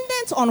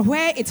dependent on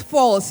where it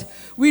falls,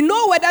 we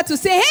know whether to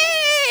say,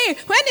 hey,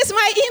 when is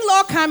my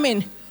in-law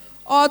coming?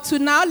 Or to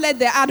now let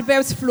the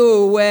adverbs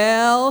flow.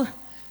 Well,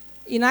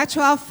 in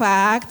actual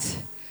fact,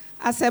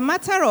 as a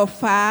matter of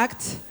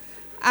fact,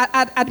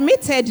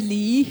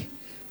 admittedly,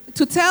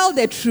 to tell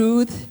the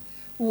truth,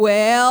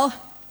 well,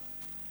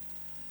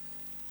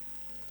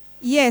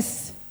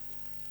 yes,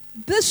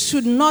 this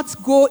should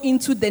not go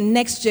into the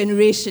next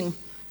generation.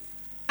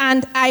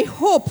 And I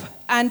hope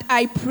and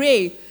I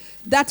pray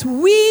that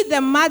we, the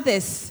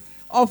mothers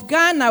of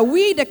Ghana,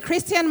 we, the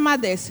Christian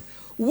mothers,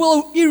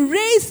 will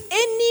erase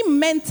any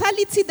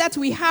mentality that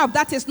we have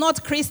that is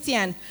not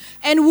Christian,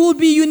 and will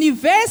be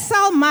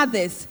universal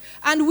mothers.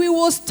 And we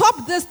will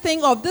stop this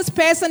thing of this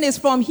person is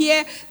from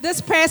here,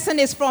 this person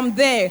is from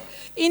there.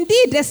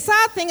 Indeed, the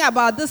sad thing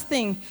about this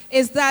thing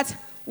is that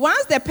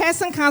once the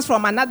person comes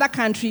from another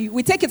country,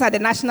 we take it at the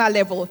national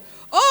level.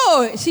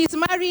 Oh, she's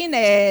marrying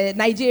a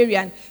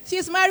Nigerian.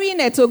 She's marrying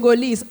a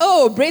Togolese.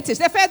 Oh, British.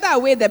 The further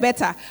away, the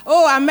better.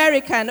 Oh,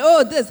 American.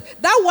 Oh, this.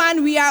 That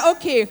one, we are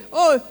okay.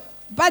 Oh,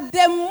 but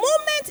the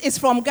moment it's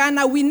from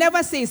Ghana, we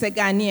never say it's a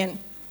Ghanaian.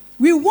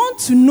 We want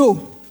to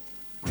know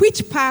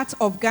which part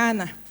of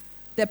Ghana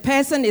the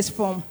person is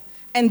from,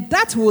 and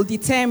that will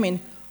determine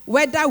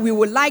whether we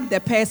will like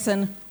the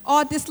person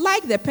or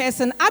dislike the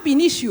person ab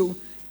initio,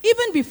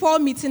 even before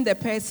meeting the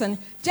person,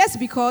 just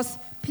because,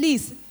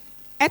 please,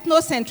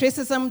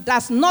 ethnocentrism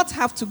does not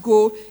have to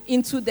go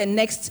into the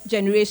next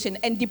generation.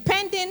 And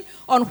depending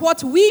on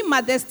what we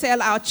mothers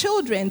tell our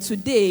children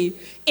today,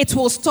 it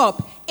will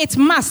stop. It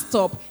must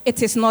stop.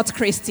 It is not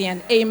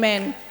Christian.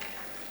 Amen.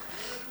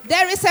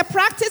 There is a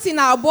practice in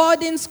our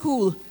boarding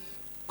school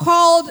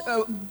called,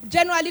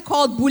 generally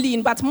called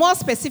bullying, but more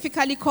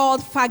specifically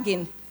called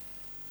fagging.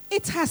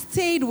 It has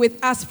stayed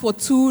with us for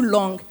too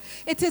long.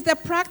 It is the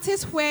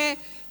practice where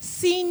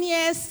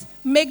seniors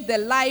make the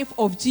life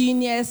of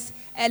juniors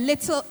a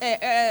little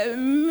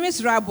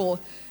miserable,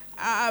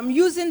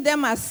 using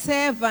them as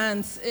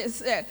servants.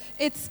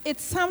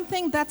 It's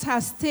something that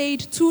has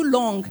stayed too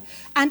long,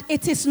 and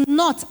it is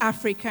not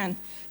African.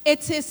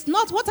 It is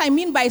not, what I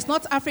mean by it's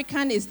not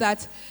African is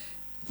that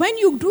when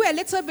you do a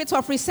little bit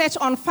of research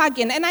on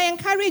fagging, and I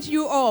encourage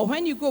you all,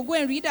 when you go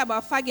and read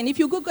about fagging, if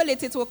you Google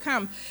it, it will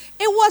come.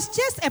 It was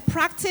just a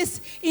practice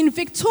in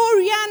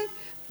Victorian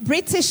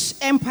British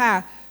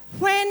Empire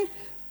when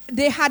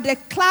they had a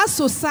class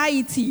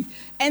society,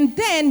 and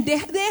then they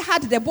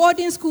had the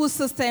boarding school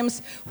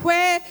systems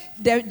where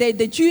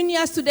the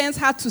junior students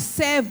had to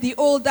serve the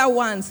older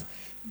ones.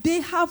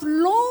 They have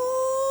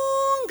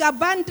long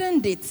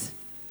abandoned it.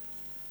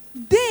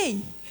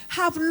 They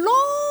have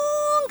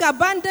long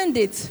abandoned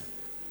it.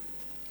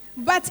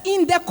 But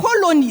in the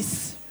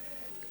colonies,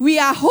 we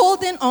are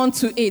holding on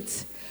to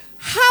it.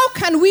 How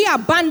can we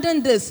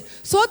abandon this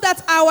so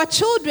that our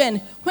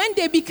children, when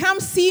they become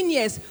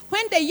seniors,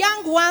 when the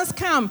young ones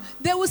come,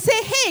 they will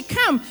say, hey,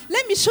 come,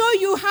 let me show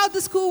you how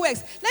the school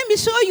works. Let me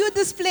show you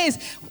this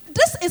place.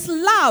 This is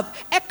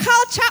love, a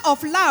culture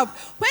of love.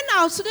 When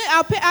our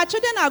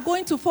children are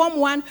going to Form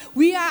 1,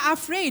 we are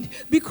afraid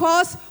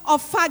because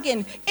of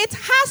fagging. It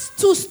has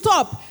to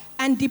stop.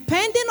 And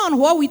depending on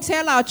what we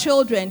tell our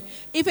children,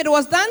 if it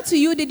was done to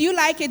you, did you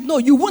like it? No,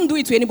 you wouldn't do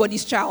it to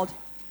anybody's child.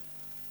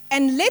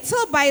 And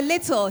little by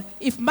little,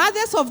 if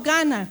mothers of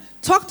Ghana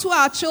talk to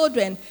our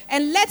children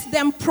and let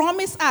them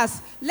promise us,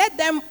 let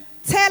them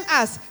tell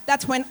us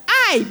that when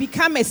I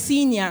become a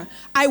senior,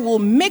 I will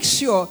make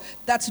sure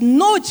that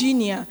no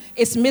junior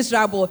is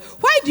miserable.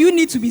 Why do you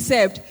need to be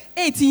served?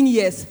 18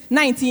 years,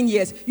 19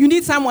 years. You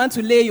need someone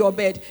to lay your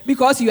bed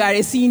because you are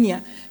a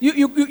senior.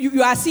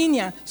 You are a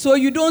senior, so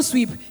you don't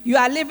sweep. You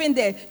are living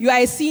there. You are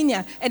a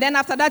senior. And then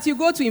after that, you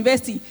go to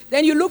university.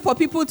 Then you look for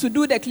people to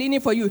do the cleaning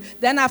for you.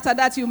 Then after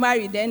that, you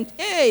marry. Then,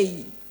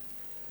 hey,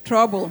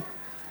 trouble.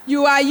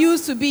 You are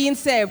used to being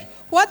served.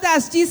 What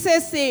does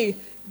Jesus say?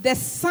 The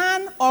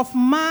Son of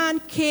Man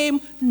came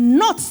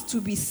not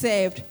to be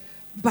served,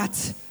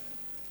 but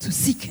to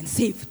seek and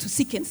save, to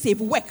seek and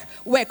save. Work.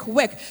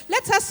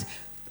 Let us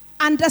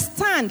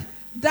understand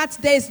that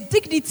there is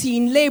dignity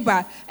in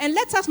labor, and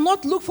let us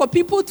not look for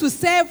people to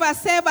serve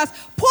us.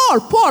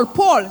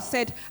 Paul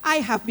said, I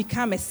have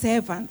become a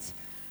servant.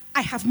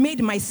 I have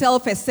made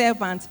myself a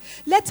servant.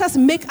 Let us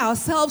make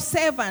ourselves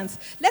servants.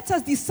 Let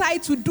us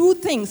decide to do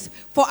things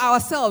for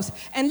ourselves.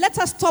 And let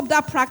us stop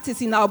that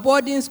practice in our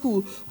boarding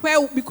school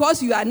where,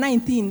 because you are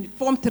 19,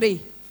 Form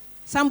 3,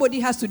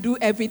 somebody has to do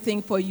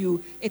everything for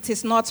you. It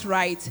is not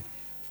right.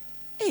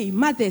 Hey,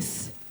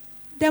 mothers,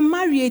 the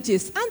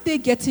marriages, aren't they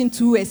getting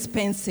too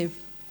expensive?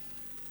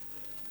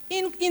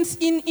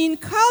 In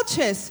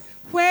cultures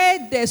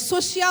where the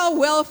social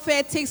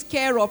welfare takes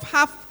care of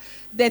half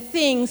the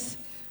things,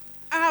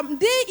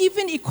 they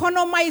even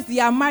economize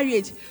their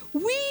marriage.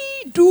 We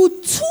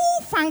do 2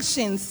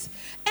 functions,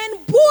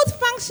 and both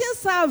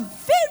functions are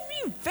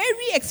very,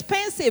 very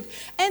expensive,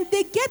 and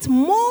they get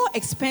more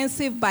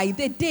expensive by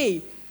the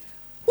day.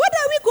 What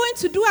are we going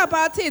to do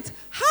about it?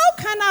 How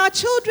can our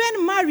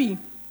children marry?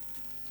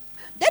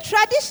 The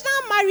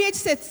traditional marriage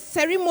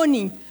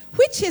ceremony,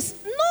 which is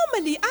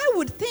normally, I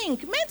would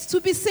think, meant to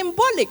be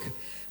symbolic.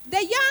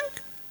 The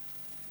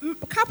young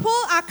couple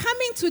are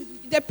coming to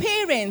the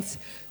parents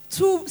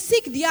to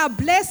seek their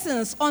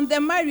blessings on their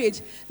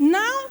marriage.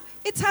 Now,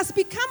 it has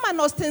become an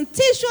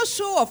ostentatious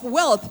show of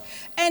wealth.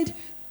 And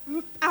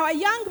our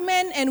young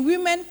men and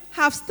women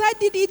have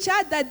studied each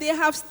other. They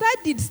have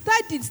studied.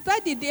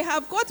 They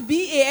have got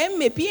BA,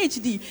 MA,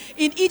 PhD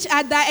in each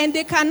other, and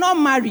they cannot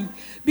marry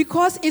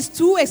because it's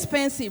too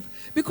expensive.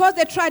 Because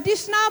the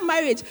traditional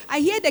marriage, I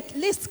hear the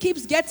list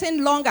keeps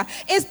getting longer.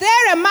 Is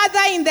there a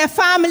mother in the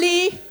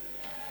family?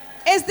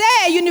 Is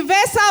there a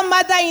universal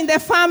mother in the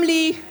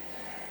family?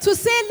 To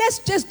say, let's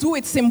just do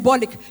it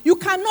symbolic. You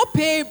cannot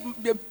pay,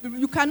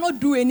 you cannot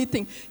do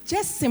anything.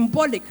 Just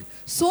symbolic.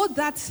 So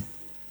that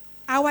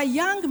our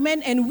young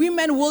men and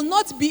women will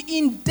not be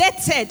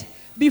indebted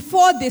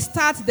before they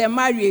start their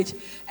marriage.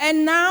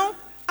 And now,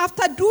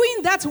 after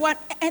doing that one,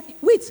 and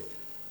wait,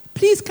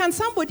 please, can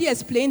somebody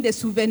explain the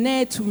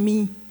souvenir to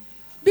me?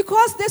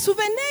 Because the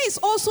souvenir is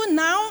also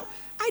now,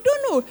 I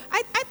don't know,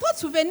 I thought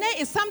souvenir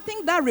is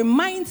something that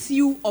reminds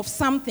you of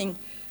something.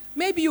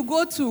 Maybe you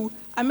go to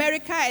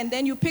America and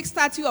then you pick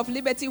Statue of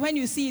Liberty. When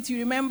you see it, you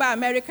remember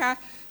America.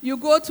 You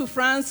go to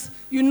France,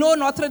 you know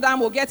Notre Dame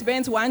will get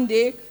burnt one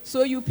day,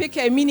 so you pick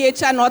a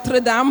miniature Notre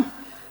Dame,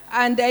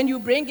 and then you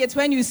bring it.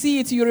 When you see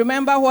it, you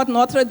remember what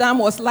Notre Dame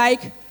was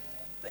like.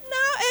 But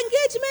now,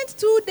 engagement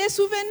to the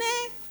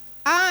souvenir,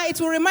 it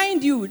will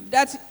remind you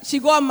that she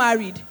got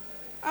married.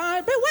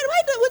 But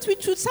why don't we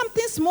choose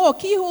something small,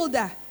 key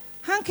holder,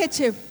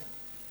 handkerchief?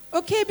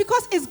 Okay,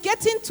 because it's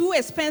getting too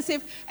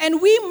expensive, and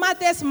we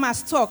mothers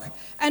must talk,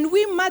 and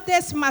we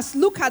mothers must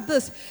look at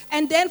this.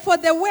 And then for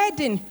the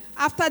wedding,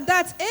 after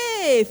that,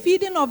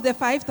 feeding of the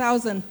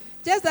 5,000.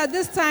 Just that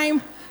this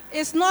time,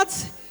 it's not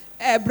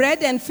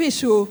bread and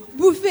fish or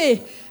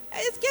buffet.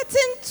 It's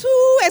getting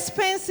too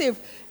expensive.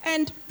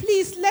 And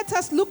please, let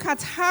us look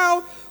at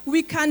how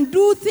we can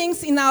do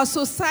things in our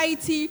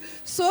society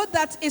so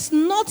that it's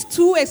not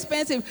too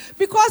expensive.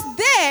 Because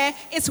there,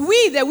 it's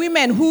we, the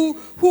women, who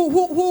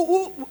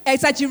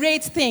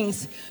exaggerate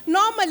things.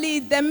 Normally,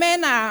 the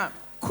men are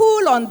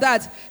cool on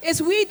that. It's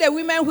we, the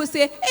women, who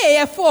say,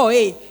 hey,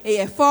 A4.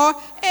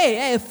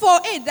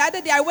 The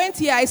other day I went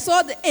here, I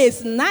saw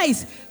it's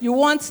nice. We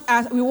want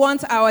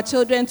our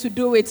children to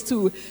do it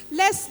too.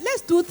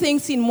 Let's do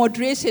things in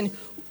moderation.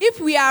 If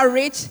we are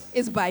rich,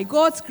 it's by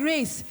God's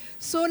grace.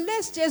 So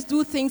let's just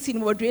do things in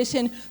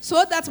moderation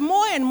so that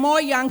more and more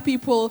young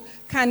people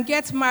can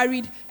get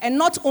married, and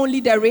not only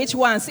the rich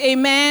ones.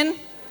 Amen.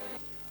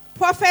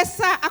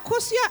 Professor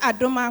Akosua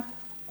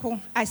Adomako,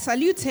 I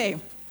salute her.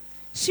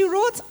 She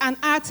wrote an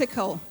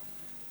article.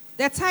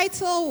 The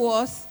title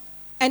was,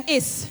 and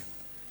is,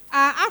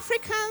 Are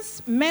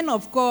Africans Men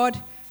of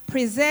God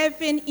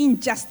Preserving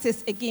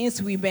Injustice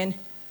Against Women?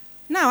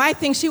 Now, I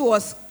think she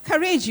was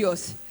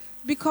courageous.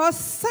 Because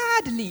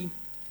sadly,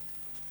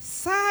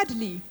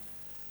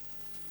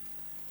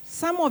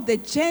 some of the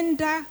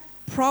gender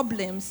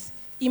problems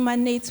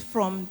emanate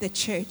from the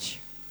church.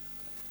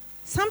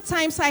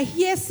 Sometimes I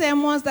hear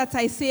sermons that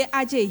I say,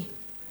 Ajay,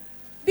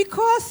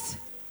 because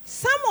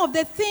some of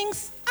the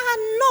things are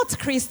not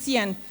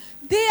Christian.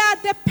 They are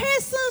the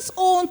person's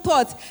own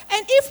thoughts.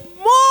 And if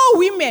more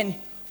women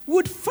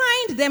would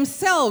find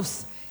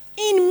themselves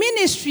in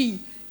ministry,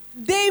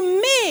 they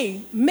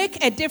may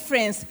make a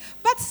difference.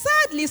 But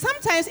sadly,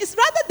 sometimes it's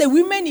rather the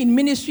women in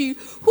ministry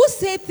who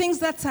say things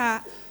that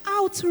are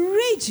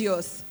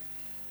outrageous.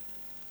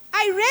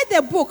 I read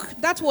a book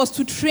that was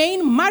to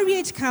train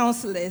marriage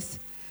counselors.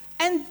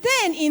 And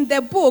then in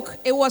the book,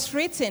 it was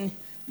written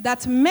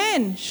that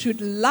men should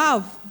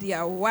love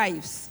their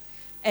wives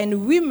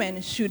and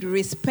women should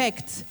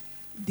respect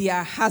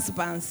their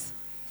husbands.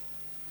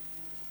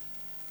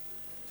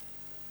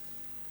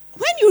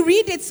 When you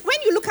read it, when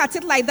you look at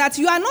it like that,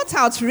 you are not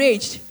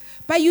outraged.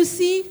 But you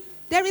see,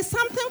 there is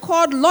something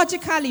called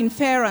logical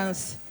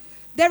inference.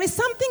 There is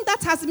something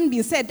that hasn't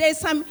been said. There is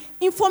some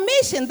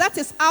information that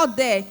is out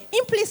there,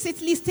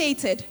 implicitly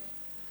stated,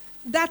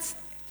 that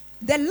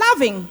the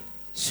loving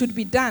should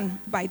be done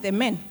by the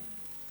men.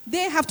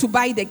 They have to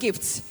buy the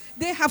gifts.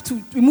 They have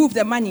to remove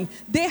the money.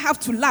 They have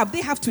to love.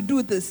 They have to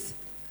do this.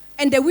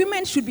 And the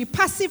women should be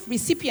passive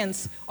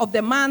recipients of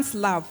the man's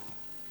love.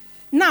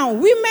 Now,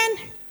 women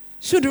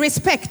should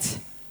respect,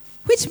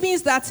 which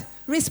means that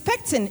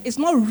respecting is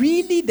not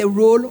really the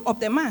role of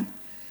the man.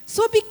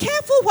 So be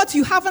careful what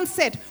you haven't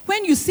said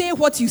when you say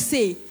what you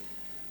say.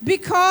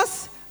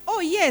 Because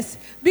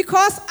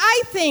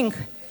I think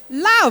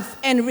love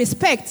and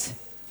respect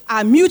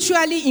are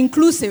mutually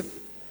inclusive.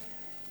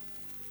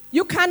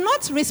 You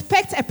cannot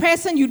respect a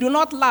person you do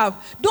not love.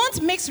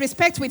 Don't mix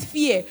respect with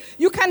fear.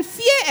 You can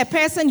fear a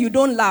person you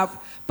don't love,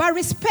 but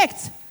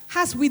respect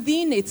has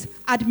within it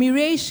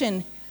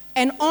admiration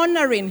and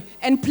honoring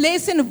and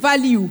placing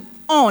value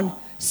on.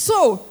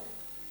 So,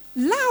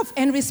 love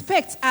and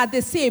respect are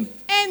the same,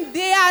 and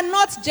they are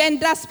not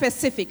gender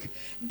specific.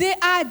 They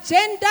are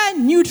gender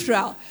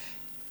neutral.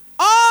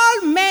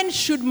 All men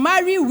should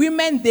marry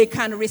women they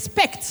can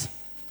respect.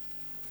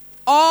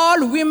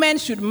 All women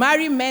should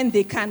marry men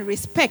they can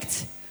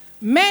respect.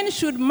 Men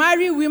should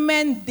marry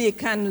women they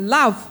can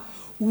love.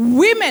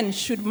 Women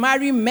should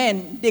marry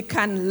men they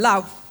can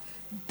love.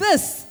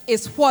 This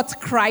is what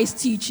Christ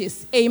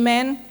teaches.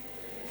 Amen.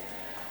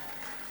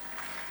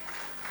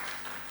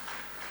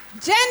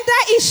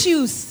 Gender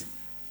issues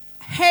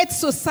hurt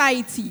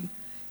society.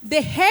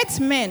 They hurt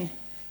men.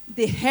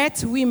 They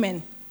hurt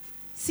women.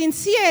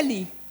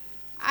 Sincerely,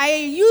 I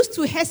used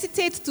to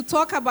hesitate to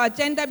talk about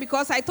gender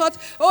because I thought,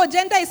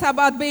 gender is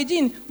about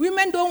Beijing.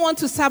 Women don't want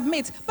to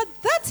submit. But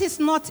that is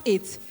not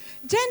it.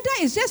 Gender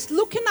is just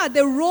looking at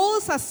the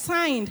roles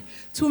assigned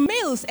to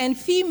males and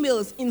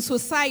females in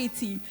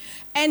society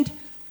and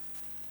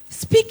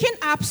speaking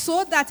up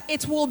so that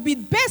it will be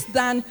best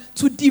done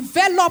to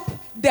develop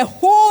the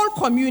whole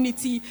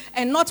community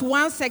and not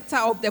one sector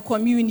of the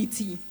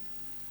community.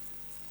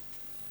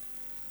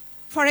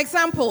 For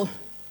example,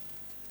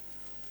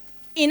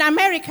 in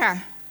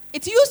America,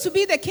 it used to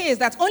be the case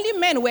that only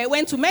men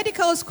went to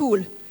medical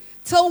school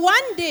till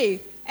one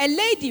day a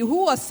lady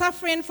who was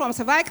suffering from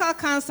cervical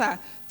cancer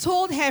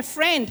told her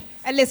friend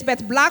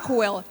Elizabeth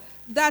Blackwell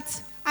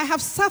that I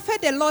have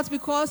suffered a lot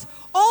because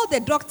all the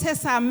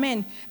doctors are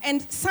men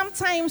and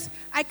sometimes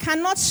I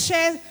cannot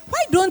share.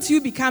 Why don't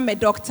you become a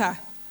doctor?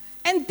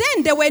 And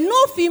then there were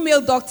no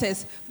female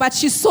doctors, but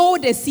she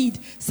sowed a seed.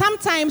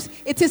 Sometimes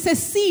it is a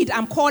seed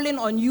I'm calling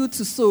on you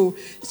to sow.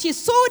 She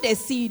sowed a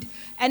seed,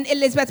 and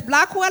Elizabeth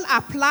Blackwell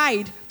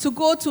applied to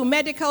go to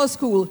medical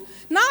school.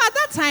 Now, at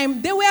that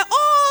time, they were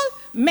all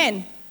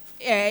men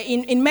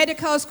in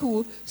medical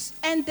school,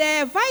 and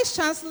the vice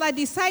chancellor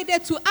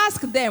decided to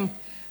ask them.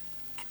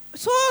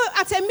 So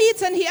at a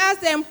meeting, he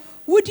asked them,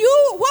 what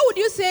would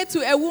you say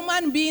to a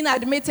woman being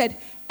admitted?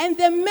 And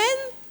the men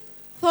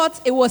thought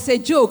it was a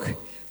joke.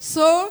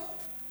 So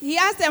he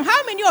asked them,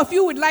 how many of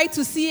you would like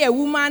to see a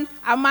woman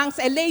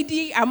a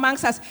lady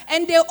amongst us?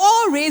 And they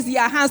all raised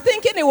their hands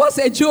thinking it was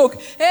a joke.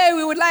 Hey,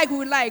 we would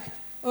like.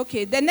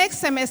 Okay, the next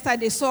semester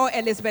they saw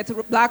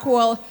Elizabeth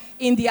Blackwell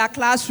in their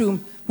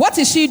classroom. What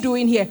is she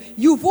doing here?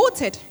 You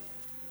voted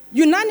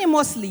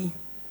unanimously.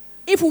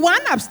 If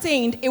one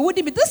abstained, it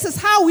wouldn't be. This is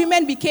how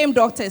women became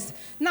doctors.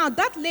 Now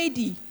that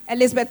lady,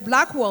 Elizabeth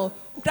Blackwell,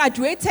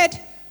 graduated.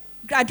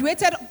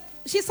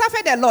 She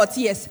suffered a lot,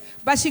 yes,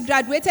 but she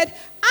graduated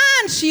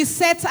and she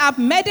set up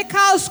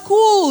medical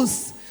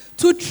schools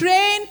to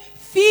train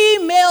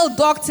female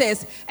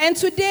doctors. And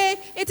today,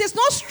 it is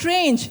not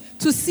strange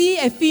to see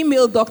a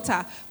female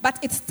doctor, but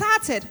it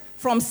started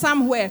from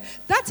somewhere.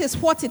 That is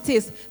what it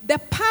is. The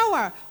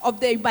power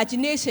of the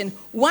imagination.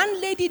 One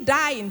lady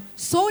dying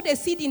sowed a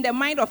seed in the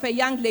mind of a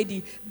young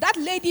lady. That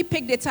lady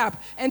picked it up.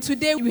 And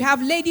today we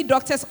have lady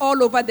doctors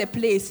all over the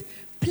place.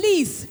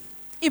 Please,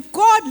 if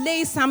God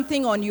lays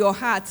something on your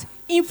heart,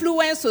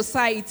 influence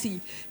society.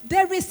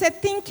 There is a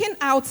thinking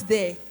out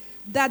there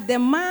that the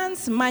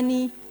man's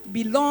money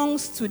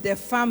belongs to the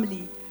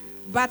family,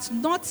 but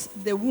not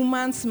the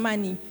woman's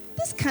money.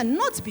 This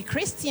cannot be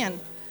Christian.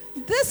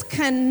 This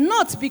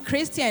cannot be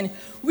Christian.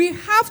 We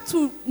have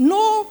to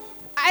know.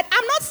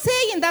 I'm not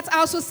saying that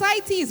our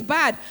society is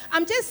bad.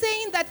 I'm just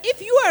saying that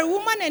if you are a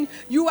woman and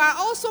you are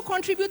also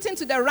contributing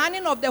to the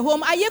running of the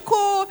home,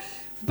 ayeko.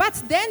 But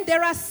then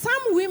there are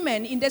some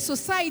women in the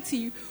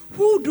society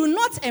who do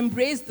not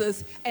embrace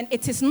this, and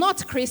it is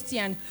not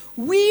Christian.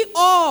 We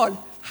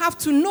all have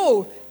to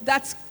know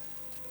that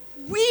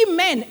we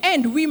men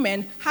and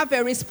women have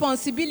a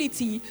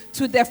responsibility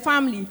to the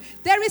family.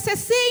 There is a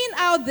saying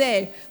out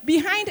there,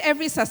 behind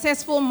every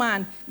successful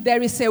man,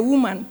 there is a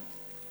woman.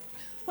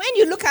 When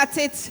you look at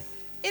it,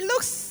 it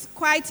looks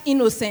quite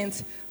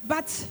innocent,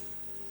 but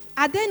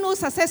are there no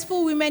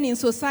successful women in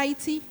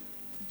society?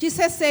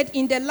 Jesus said,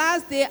 in the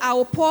last day, I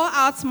will pour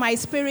out my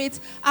spirit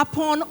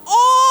upon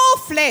all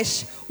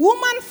flesh,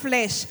 woman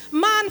flesh,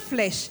 man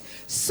flesh.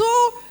 So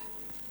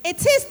it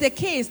is the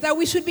case that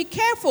we should be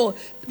careful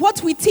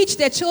what we teach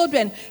the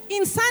children.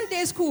 In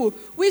Sunday school,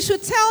 we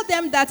should tell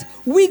them that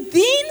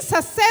within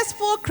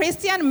successful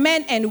Christian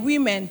men and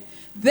women,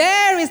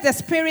 there is the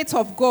Spirit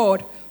of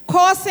God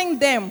causing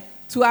them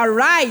to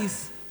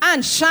arise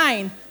and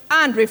shine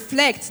and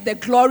reflect the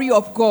glory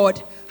of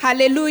God.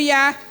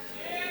 Hallelujah.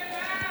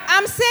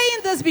 I'm saying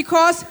this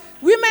because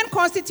women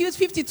constitute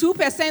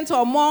 52%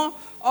 or more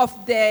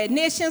of the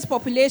nation's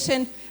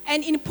population,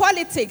 and in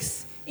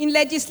politics, in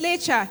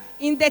legislature,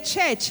 in the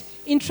church,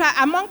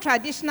 among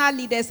traditional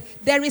leaders,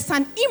 there is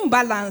an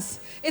imbalance.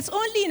 It's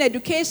only in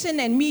education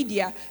and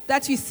media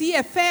that you see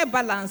a fair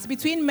balance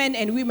between men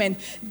and women,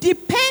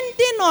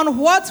 depending on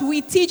what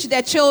we teach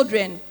the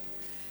children.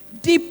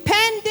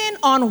 Depending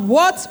on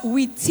what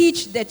we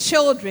teach the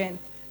children,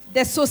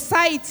 the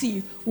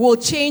society will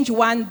change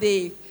one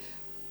day.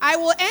 I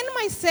will end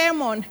my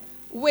sermon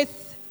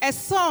with a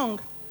song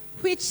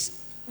which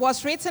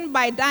was written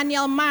by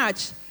Daniel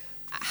March,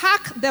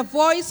 Hark the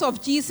Voice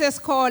of Jesus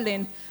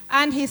Calling.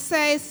 And he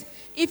says,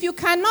 if you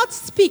cannot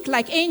speak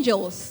like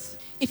angels,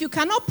 if you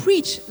cannot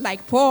preach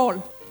like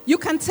Paul, you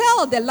can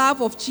tell the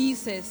love of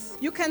Jesus.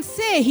 You can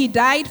say he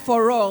died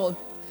for all.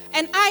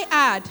 And I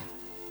add,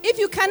 if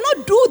you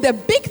cannot do the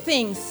big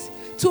things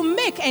to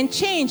make and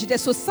change the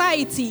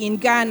society in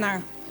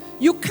Ghana,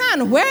 you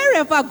can,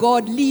 wherever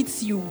God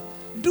leads you,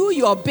 do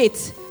your bit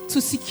to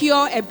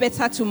secure a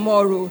better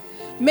tomorrow.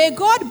 May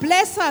God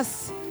bless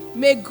us.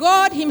 May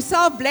God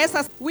himself bless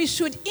us. We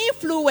should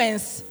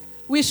influence.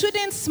 We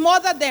shouldn't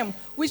smother them.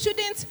 We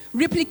shouldn't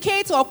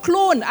replicate or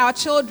clone our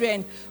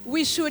children.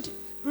 We should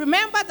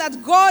remember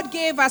that God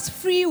gave us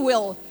free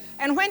will.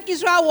 And when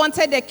Israel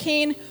wanted a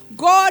king,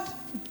 God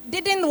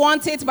didn't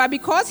want it, but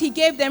because he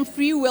gave them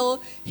free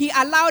will, he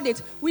allowed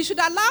it. We should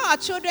allow our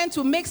children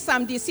to make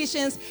some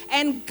decisions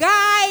and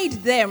guide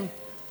them.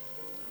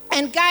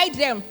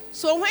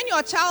 So when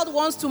your child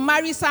wants to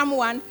marry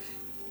someone,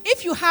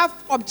 if you have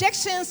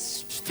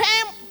objections,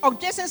 firm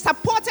objections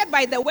supported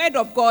by the word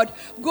of God,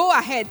 go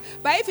ahead.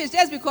 But if it's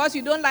just because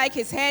you don't like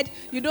his head,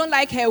 you don't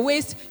like her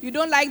waist, you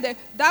don't like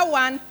that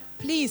one,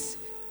 please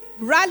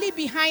rally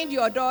behind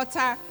your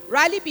daughter,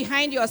 rally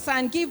behind your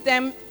son, give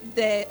them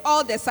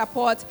all the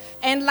support.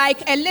 And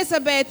like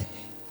Elizabeth,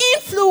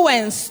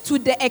 influence to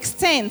the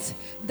extent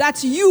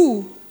that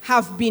you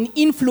have been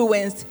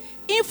influenced.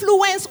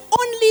 Influence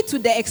only to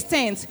the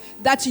extent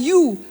that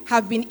you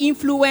have been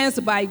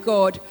influenced by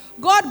God.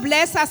 God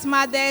bless us,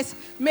 mothers.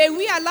 May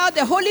we allow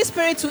the Holy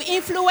Spirit to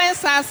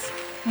influence us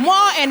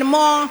more and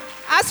more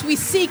as we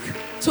seek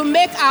to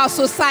make our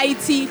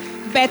society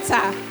better.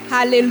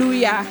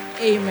 Hallelujah.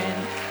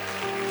 Amen.